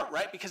hard part,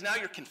 right? Because now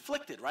you're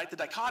conflicted, right? The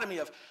dichotomy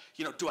of,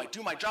 do I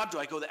do my job? Do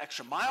I go the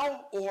extra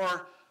mile?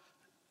 Or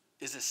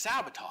is this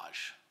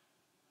sabotage?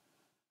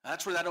 And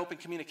that's where that open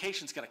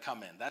communication is going to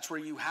come in. That's where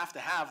you have to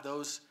have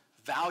those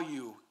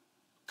value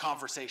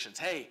conversations.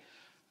 Hey,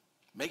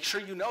 make sure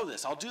you know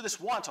this. I'll do this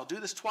once. I'll do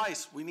this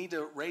twice. We need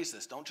to raise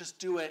this. Don't just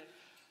do it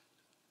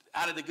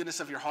out of the goodness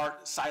of your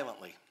heart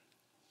silently.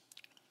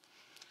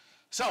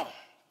 So,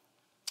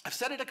 I've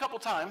said it a couple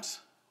times.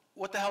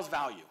 What the hell's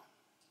value?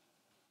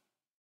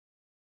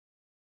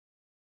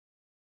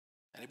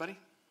 Anybody?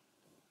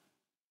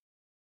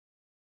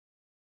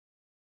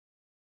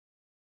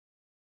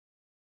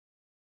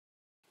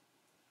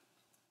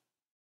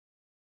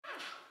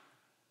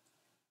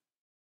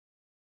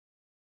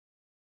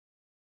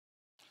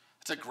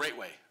 It's a great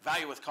way.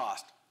 Value with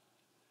cost.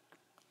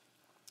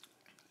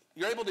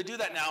 You're able to do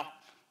that now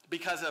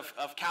because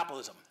of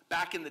capitalism.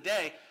 Back in the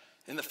day,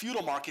 in the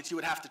feudal markets, you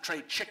would have to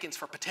trade chickens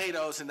for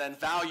potatoes, and then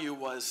value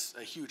was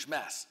a huge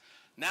mess.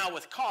 Now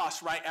with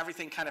cost, right,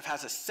 everything kind of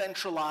has a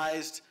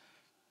centralized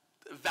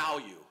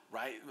value,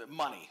 right,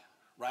 money,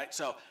 right?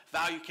 So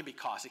value can be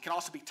cost. It can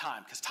also be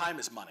time, because time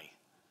is money.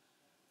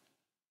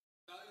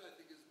 Value, I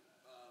think, is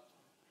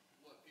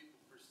what people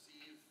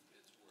perceive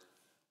it's worth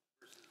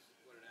versus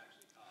what it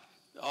actually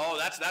costs. Oh,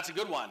 that's a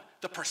good one.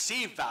 The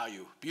perceived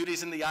value.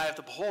 Beauty's in the eye of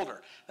the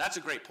beholder. That's a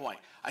great point.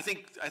 I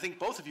think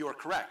both of you are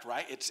correct,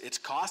 right? It's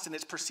cost and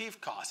it's perceived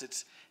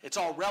cost. It's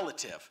all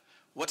relative.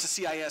 What's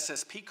a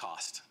CISSP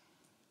cost?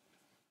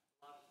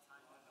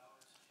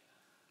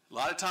 A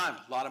lot of time,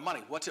 a lot of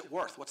money. What's it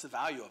worth? What's the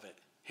value of it?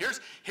 Here's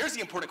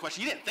the important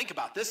question. You didn't think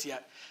about this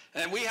yet.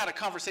 And we had a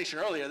conversation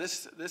earlier.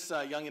 This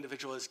young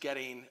individual is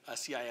getting a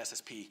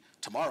CISSP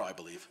tomorrow, I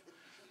believe.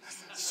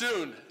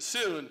 Soon,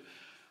 soon.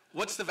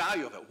 What's the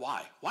value of it?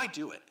 Why? Why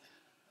do it?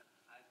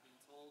 I've been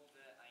told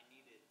that I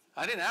need it.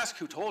 I didn't ask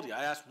who told you.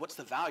 I asked what's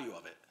the value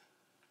of it?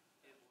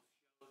 It will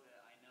show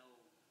that I know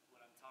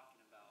what I'm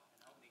talking about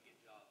and help me get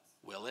jobs.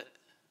 Will it?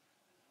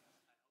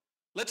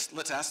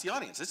 Let's ask the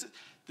audience. This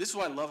is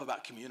what I love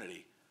about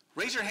community.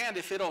 Raise your hand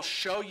if it'll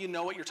show you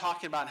know what you're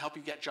talking about and help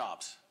you get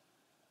jobs.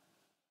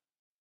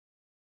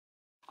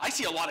 I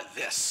see a lot of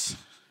this.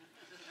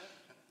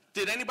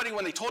 Did anybody,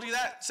 when they told you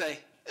that, say,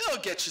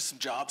 it'll get you some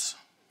jobs?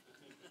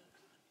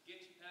 Get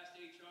you past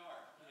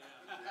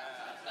HR.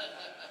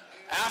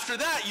 After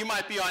that, you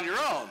might be on your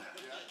own.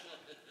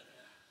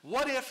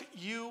 What if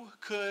you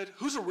could,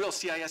 who's a real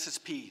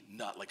CISSP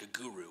nut, like a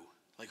guru?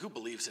 Like who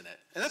believes in it?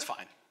 And that's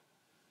fine.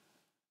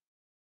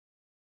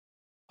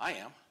 I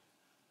am.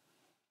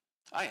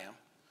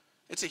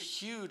 It's a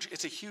huge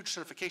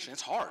certification.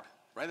 It's hard,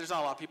 right? There's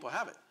not a lot of people who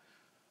have it.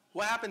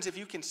 What happens if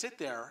you can sit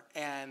there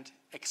and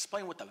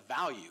explain what the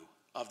value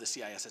of the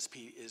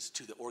CISSP is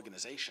to the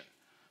organization?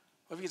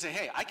 Well, if you can say,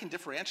 hey, I can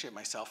differentiate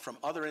myself from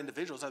other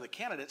individuals, other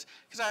candidates,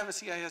 because I have a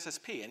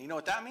CISSP. And you know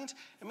what that means?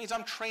 It means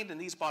I'm trained in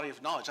these bodies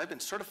of knowledge. I've been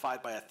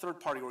certified by a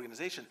third-party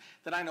organization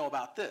that I know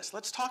about this.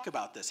 Let's talk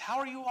about this. How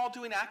are you all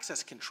doing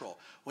access control?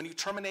 When you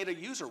terminate a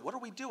user, what are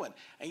we doing?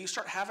 And you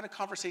start having a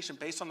conversation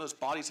based on those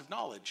bodies of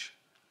knowledge.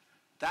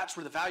 That's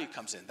where the value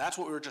comes in. That's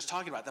what we were just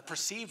talking about, the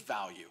perceived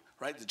value,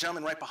 right? The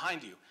gentleman right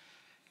behind you.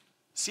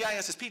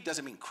 CISSP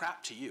doesn't mean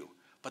crap to you,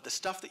 but the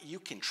stuff that you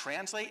can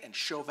translate and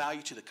show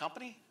value to the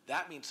company,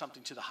 that means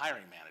something to the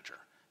hiring manager.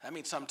 That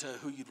means something to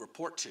who you'd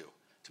report to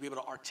be able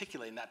to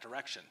articulate in that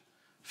direction.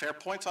 Fair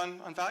points on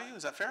value?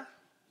 Is that fair?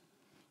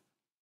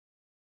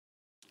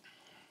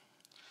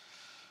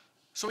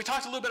 So we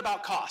talked a little bit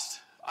about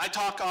cost. I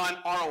talk on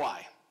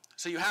ROI.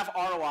 So you have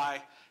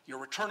ROI, your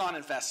return on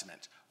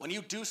investment. When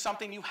you do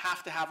something, you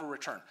have to have a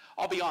return.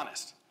 I'll be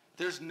honest,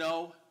 there's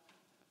no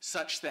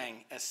such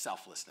thing as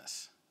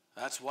selflessness.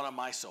 That's one of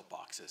my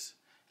soapboxes.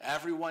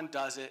 Everyone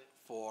does it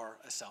for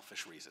a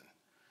selfish reason.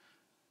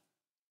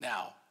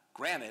 Now,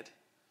 granted,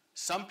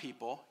 some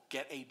people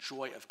get a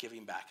joy of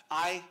giving back.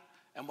 I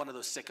am one of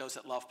those sickos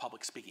that love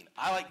public speaking.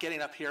 I like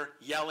getting up here,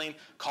 yelling,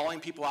 calling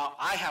people out.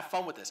 I have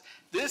fun with this.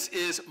 This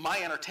is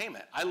my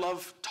entertainment. I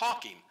love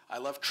talking. I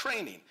love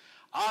training.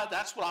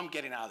 That's what I'm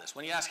getting out of this.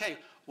 When you ask, hey,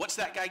 what's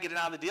that guy getting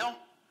out of the deal?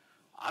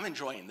 I'm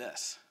enjoying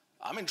this.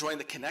 I'm enjoying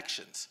the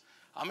connections.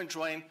 I'm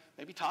enjoying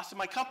maybe tossing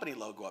my company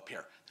logo up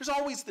here. There's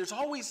always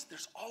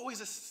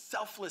a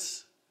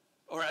selfless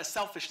or a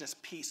selfishness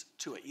piece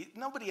to it.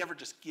 Nobody ever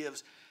just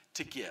gives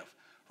to give,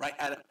 right?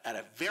 At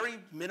a very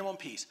minimum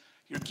piece,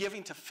 you're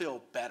giving to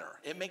feel better.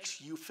 It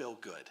makes you feel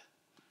good.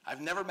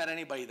 I've never met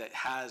anybody that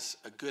has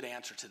a good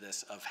answer to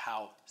this of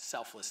how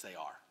selfless they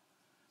are.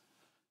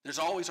 There's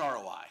always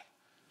ROI.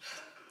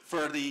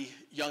 For the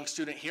young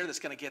student here that's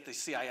going to get the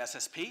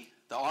CISSP,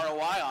 the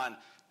ROI on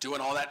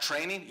doing all that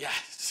training, yeah,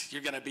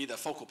 you're going to be the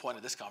focal point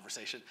of this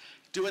conversation.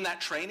 Doing that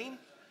training,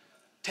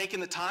 taking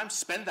the time,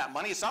 spend that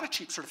money. It's not a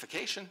cheap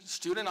certification.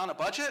 Student on a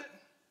budget,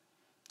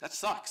 that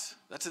sucks.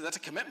 That's a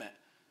commitment,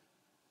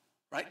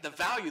 right? The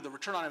value, the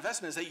return on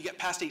investment is that you get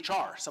past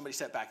HR. Somebody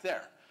said back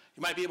there.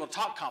 You might be able to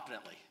talk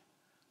competently,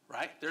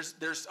 right?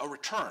 There's a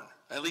return.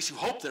 At least you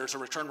hope there's a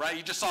return, right?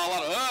 You just saw a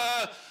lot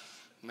of,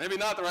 maybe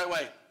not the right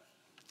way.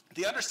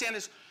 The other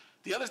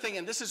thing,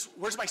 and this is,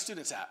 where's my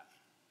students at?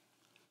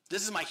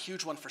 This is my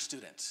huge one for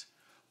students.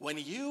 When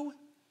you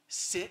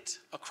sit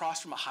across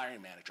from a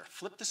hiring manager,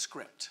 flip the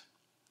script.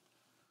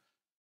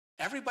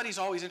 Everybody's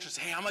always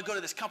interested. Hey, I'm going to go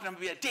to this company. I'm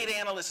going to be a data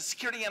analyst, a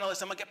security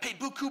analyst. I'm going to get paid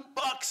buku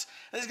bucks.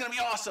 And this is going to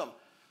be awesome.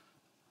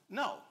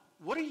 No.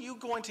 What are you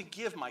going to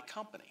give my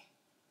company?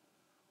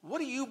 What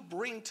do you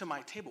bring to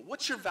my table?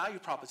 What's your value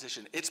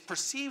proposition? It's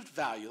perceived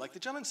value, like the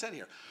gentleman said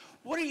here.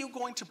 What are you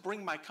going to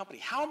bring my company?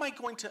 How am I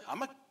going to,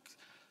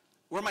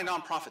 where are my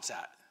nonprofits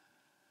at?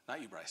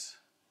 Not you, Bryce.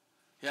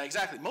 Yeah,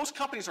 exactly. Most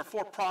companies are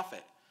for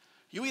profit.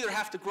 You either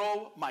have to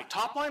grow my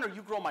top line or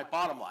you grow my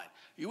bottom line.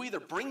 You either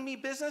bring me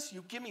business,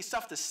 you give me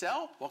stuff to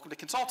sell, welcome to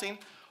consulting,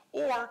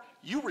 or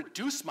you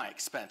reduce my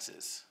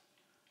expenses.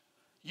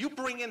 You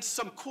bring in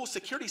some cool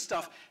security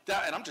stuff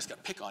that, and I'm just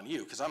gonna pick on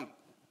you because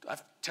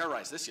I've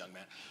terrorized this young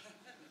man.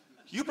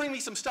 You bring me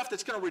some stuff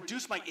that's gonna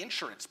reduce my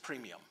insurance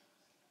premium,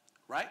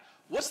 right?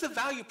 What's the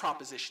value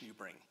proposition you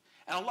bring?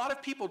 And a lot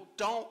of people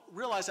don't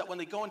realize that when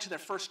they go into their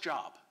first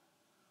job.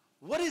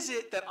 What is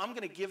it that I'm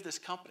gonna give this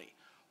company?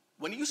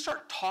 When you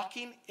start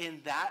talking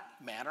in that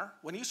manner,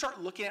 when you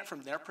start looking at it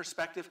from their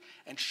perspective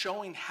and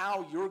showing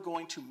how you're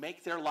going to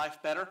make their life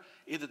better,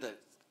 either the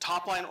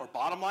top line or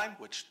bottom line,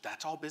 which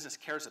that's all business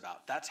cares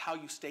about. That's how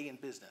you stay in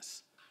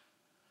business.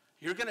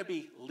 You're gonna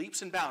be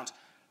leaps and bounds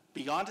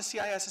beyond a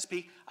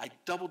CISSP. I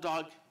double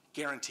dog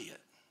guarantee it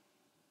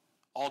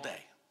all day.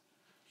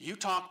 You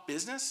talk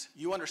business,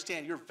 you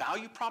understand your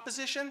value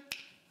proposition,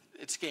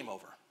 it's game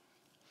over.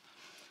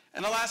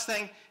 And the last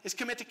thing is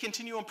commit to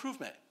continual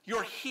improvement.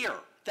 You're here,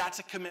 that's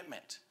a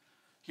commitment.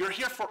 You're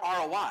here for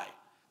ROI.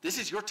 This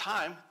is your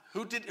time.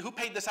 Who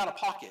paid this out of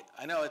pocket?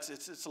 I know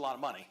it's a lot of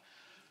money.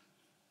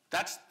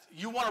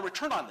 You want a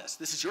return on this.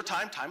 This is your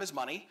time. Time is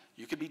money.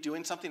 You could be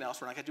doing something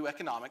else. We're not going to do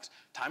economics.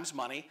 Time's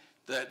money.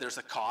 There's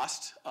a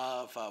cost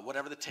of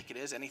whatever the ticket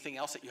is, anything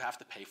else that you have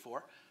to pay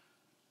for.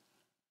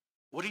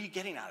 What are you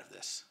getting out of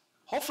this?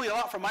 Hopefully a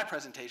lot from my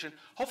presentation.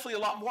 Hopefully a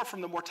lot more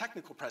from the more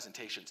technical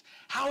presentations.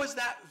 How is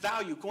that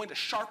value going to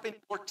sharpen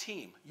your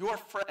team, your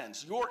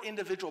friends, your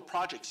individual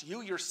projects,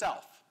 you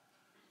yourself?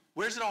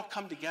 Where does it all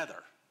come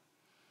together?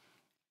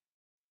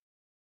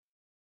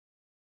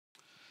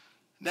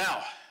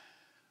 Now,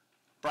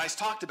 Bryce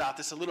talked about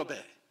this a little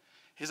bit.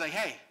 He's like,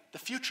 hey, the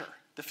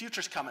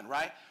future's coming,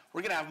 right?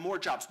 We're going to have more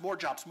jobs, more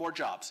jobs, more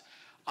jobs.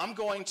 I'm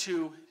going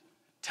to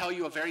tell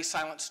you a very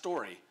silent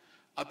story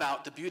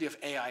about the beauty of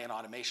AI and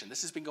automation.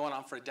 This has been going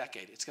on for a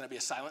decade. It's going to be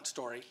a silent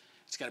story.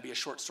 It's going to be a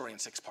short story in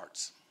 6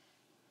 parts.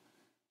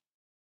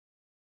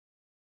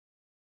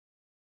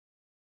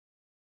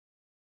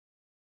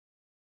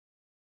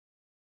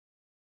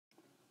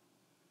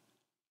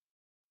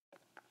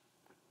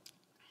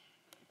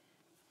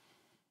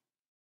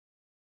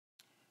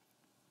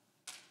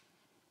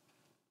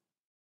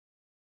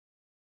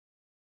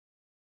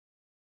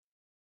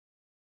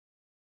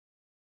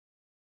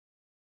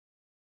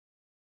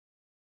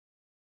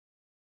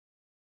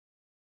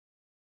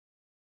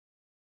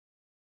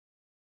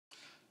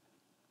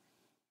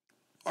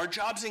 Are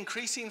jobs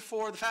increasing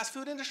for the fast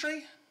food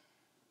industry?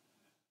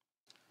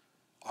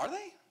 Are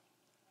they?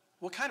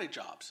 What kind of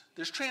jobs?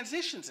 There's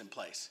transitions in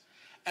place.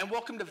 And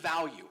welcome to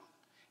value.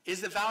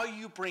 Is the value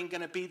you bring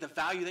going to be the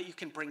value that you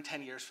can bring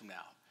 10 years from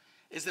now?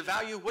 Is the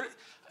value,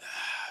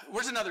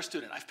 where's another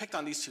student? I've picked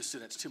on these 2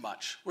 students too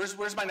much.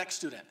 Where's my next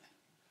student?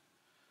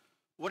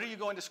 What are you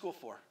going to school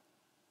for?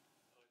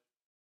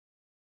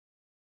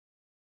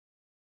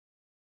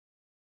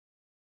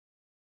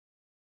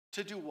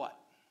 To do what?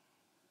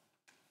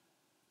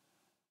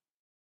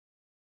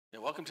 Yeah,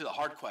 welcome to the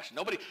hard question.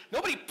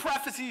 Nobody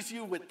prefaces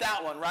you with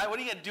that one, right? What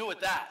are you going to do with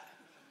that?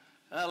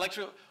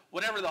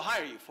 Whatever they'll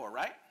hire you for,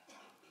 right?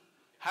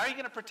 How are you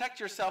going to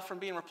protect yourself from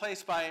being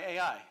replaced by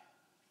AI?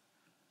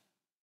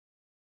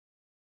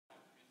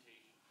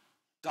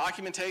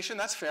 Documentation,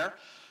 that's fair.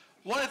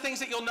 One of the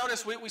things that you'll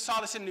notice, we saw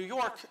this in New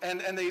York,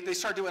 and they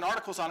started doing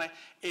articles on it,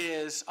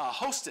 is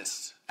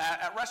hostess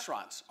at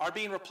restaurants are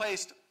being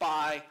replaced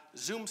by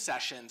Zoom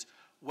sessions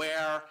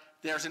where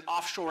there's an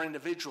offshore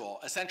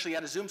individual, essentially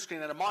at a Zoom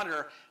screen at a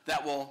monitor,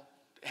 that will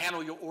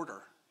handle your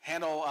order,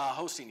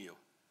 hosting you.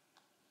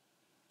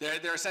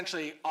 They're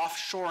essentially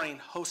offshoring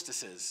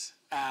hostesses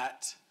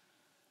at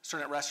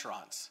certain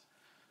restaurants,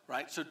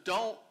 right? So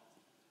don't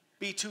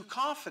be too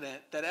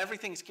confident that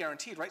everything's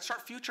guaranteed, right?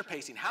 Start future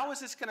pacing. How is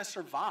this going to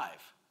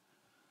survive,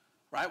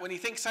 right? When you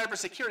think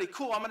cybersecurity,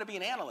 cool, I'm going to be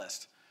an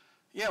analyst.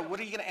 Yeah, what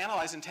are you going to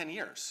analyze in 10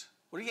 years?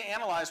 What are you going to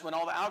analyze when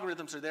all the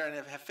algorithms are there and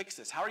have fixed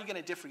this? How are you going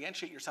to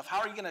differentiate yourself?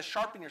 How are you going to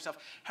sharpen yourself?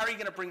 How are you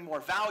going to bring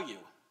more value?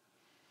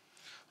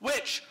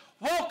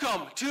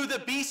 Welcome to the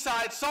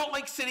BSides Salt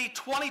Lake City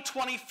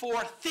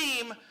 2024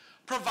 theme,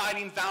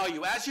 providing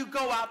value. As you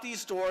go out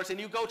these doors and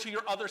you go to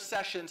your other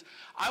sessions,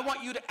 I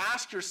want you to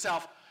ask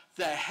yourself,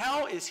 the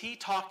hell is he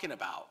talking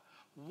about?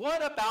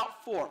 What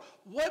about for?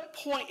 What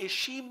point is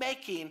she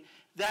making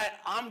that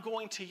I'm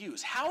going to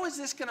use? How is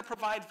this going to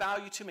provide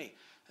value to me?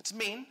 That's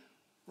mean.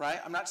 Right?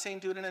 I'm not saying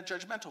do it in a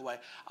judgmental way.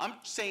 I'm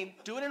saying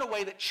do it in a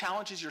way that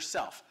challenges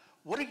yourself.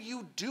 What are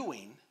you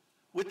doing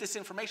with this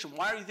information?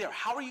 Why are you there?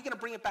 How are you going to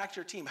bring it back to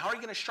your team? How are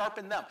you going to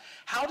sharpen them?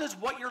 How does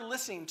what you're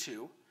listening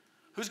to,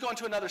 who's going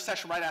to another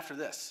session right after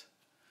this?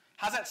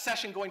 How's that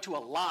session going to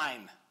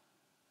align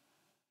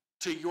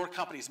to your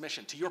company's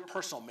mission, to your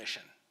personal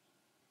mission?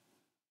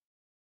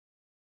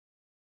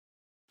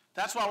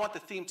 That's what I want the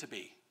theme to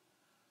be.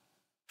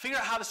 Figure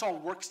out how this all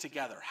works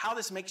together, how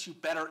this makes you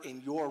better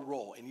in your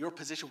role, in your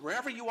position,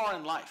 wherever you are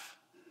in life,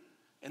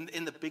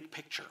 in the big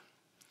picture.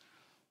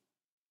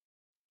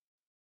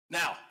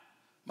 Now,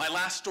 my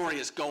last story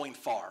is going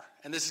far,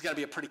 and this is going to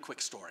be a pretty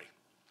quick story.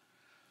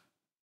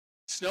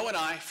 Snow and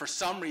I, for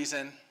some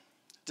reason,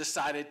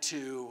 decided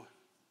to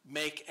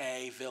make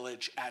a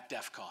village at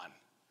DEF CON.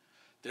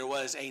 There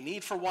was a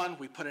need for one.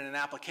 We put in an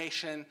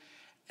application,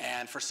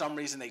 and for some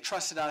reason they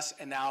trusted us,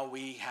 and now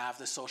we have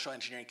the social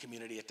engineering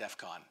community at DEF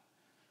CON.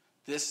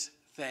 This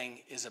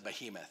thing is a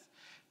behemoth.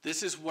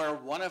 This is where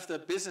one of the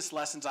business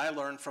lessons I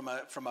learned from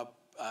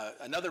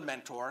another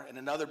mentor in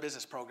another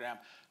business program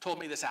told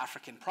me this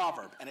African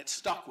proverb, and it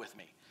stuck with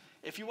me.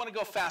 If you want to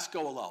go fast,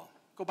 go alone.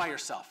 Go by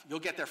yourself. You'll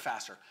get there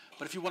faster.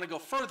 But if you want to go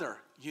further,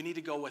 you need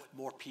to go with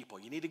more people.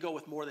 You need to go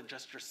with more than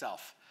just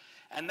yourself.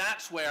 And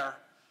that's where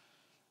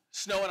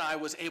Snow and I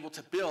was able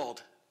to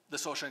build the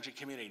social engineering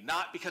community,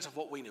 not because of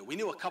what we knew. We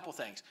knew a couple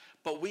things,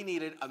 but we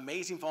needed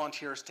amazing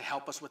volunteers to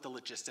help us with the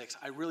logistics.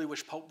 I really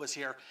wish Pope was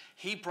here.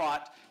 He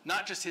brought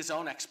not just his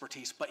own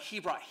expertise, but he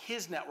brought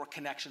his network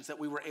connections that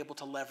we were able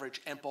to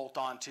leverage and bolt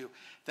onto.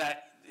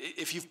 That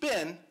if you've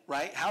been,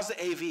 right, how's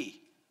the AV?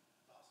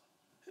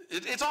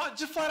 Awesome. It's all,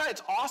 just flat out,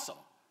 it's awesome,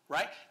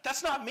 right?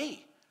 That's not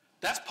me.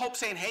 That's Pope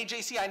saying, hey,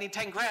 JC, I need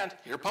 10 grand.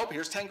 Here, Pope,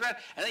 here's 10 grand.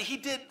 And then he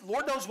did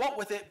Lord knows what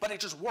with it, but it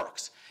just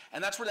works.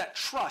 And that's where that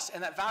trust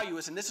and that value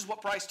is. And this is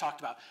what Bryce talked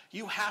about.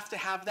 You have to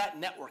have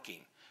that networking.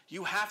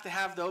 You have to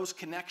have those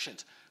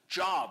connections,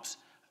 jobs,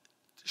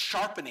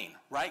 sharpening,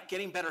 right?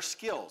 Getting better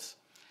skills.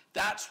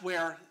 That's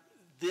where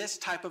this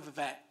type of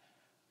event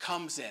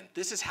comes in.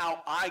 This is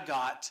how I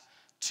got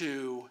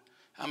to,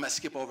 I'm going to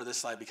skip over this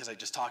slide because I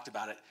just talked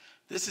about it.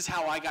 This is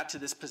how I got to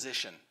this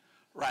position,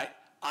 right?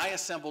 I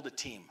assembled a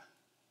team.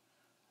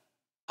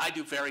 I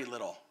do very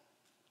little.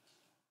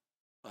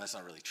 Well, that's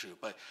not really true,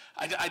 but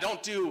I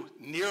don't do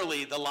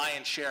nearly the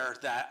lion's share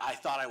that I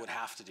thought I would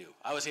have to do.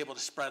 I was able to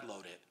spread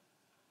load it.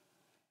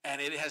 And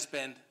it has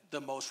been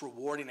the most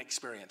rewarding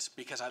experience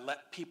because I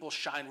let people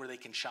shine where they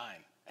can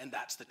shine, and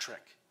that's the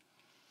trick.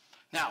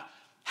 Now,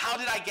 how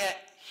did I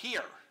get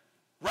here?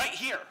 Right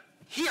here.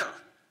 Here.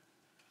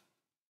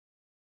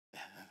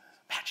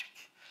 Magic.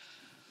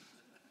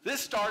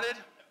 This started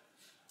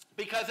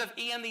because of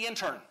Ian the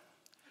intern.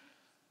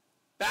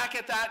 Back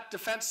at that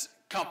defense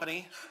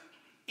company,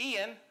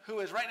 Ian, who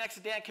is right next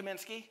to Dan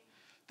Kaminsky,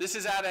 this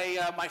is at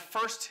my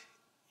first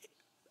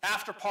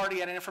after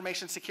party at an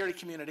information security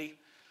community,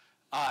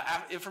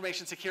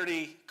 information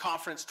security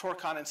conference,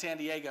 TorCon in San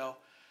Diego.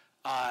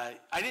 I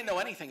didn't know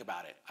anything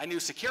about it. I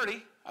knew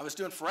security. I was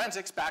doing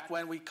forensics back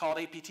when we called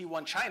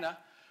APT-1 China.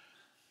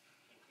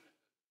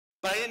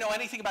 But I didn't know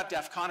anything about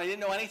DEF CON. I didn't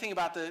know anything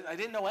about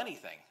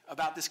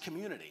this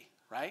community,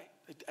 right?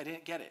 I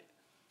didn't get it.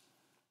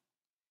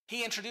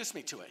 He introduced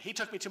me to it. He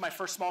took me to my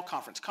first small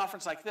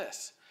conference like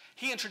this.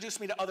 He introduced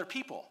me to other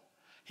people.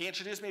 He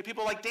introduced me to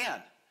people like Dan.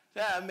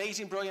 Yeah,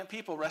 amazing, brilliant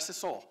people, rest his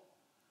soul.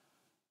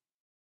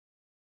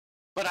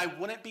 But I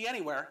wouldn't be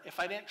anywhere if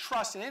I didn't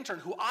trust an intern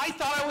who I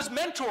thought I was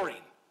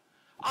mentoring.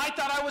 I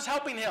thought I was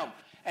helping him.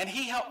 And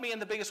he helped me in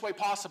the biggest way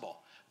possible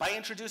by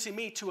introducing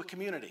me to a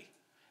community.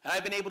 And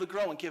I've been able to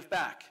grow and give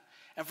back.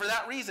 And for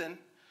that reason,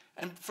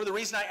 and for the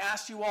reason I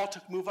asked you all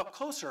to move up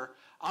closer,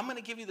 I'm going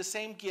to give you the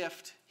same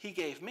gift he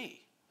gave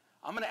me.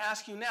 I'm going to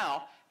ask you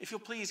now, if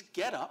you'll please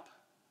get up.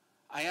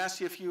 I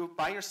ask you if you,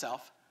 by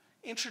yourself,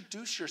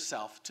 introduce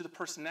yourself to the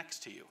person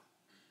next to you.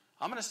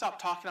 I'm going to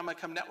stop talking. I'm going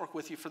to come network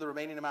with you for the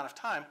remaining amount of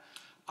time.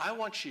 I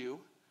want you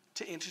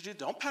to introduce,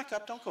 don't pack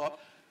up, don't go up.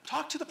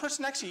 Talk to the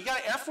person next to you. You got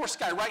an Air Force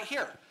guy right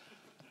here.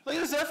 Look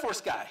at this Air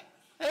Force guy.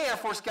 Hey, Air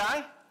Force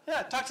guy.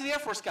 Yeah, talk to the Air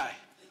Force guy.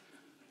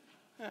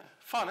 Yeah,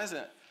 fun, isn't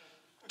it?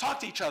 Talk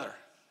to each other.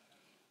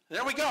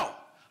 There we go.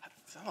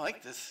 I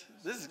like this.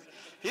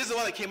 He's the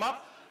one that came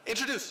up.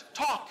 Introduce,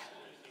 talk.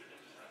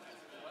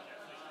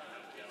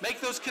 Make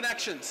those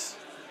connections.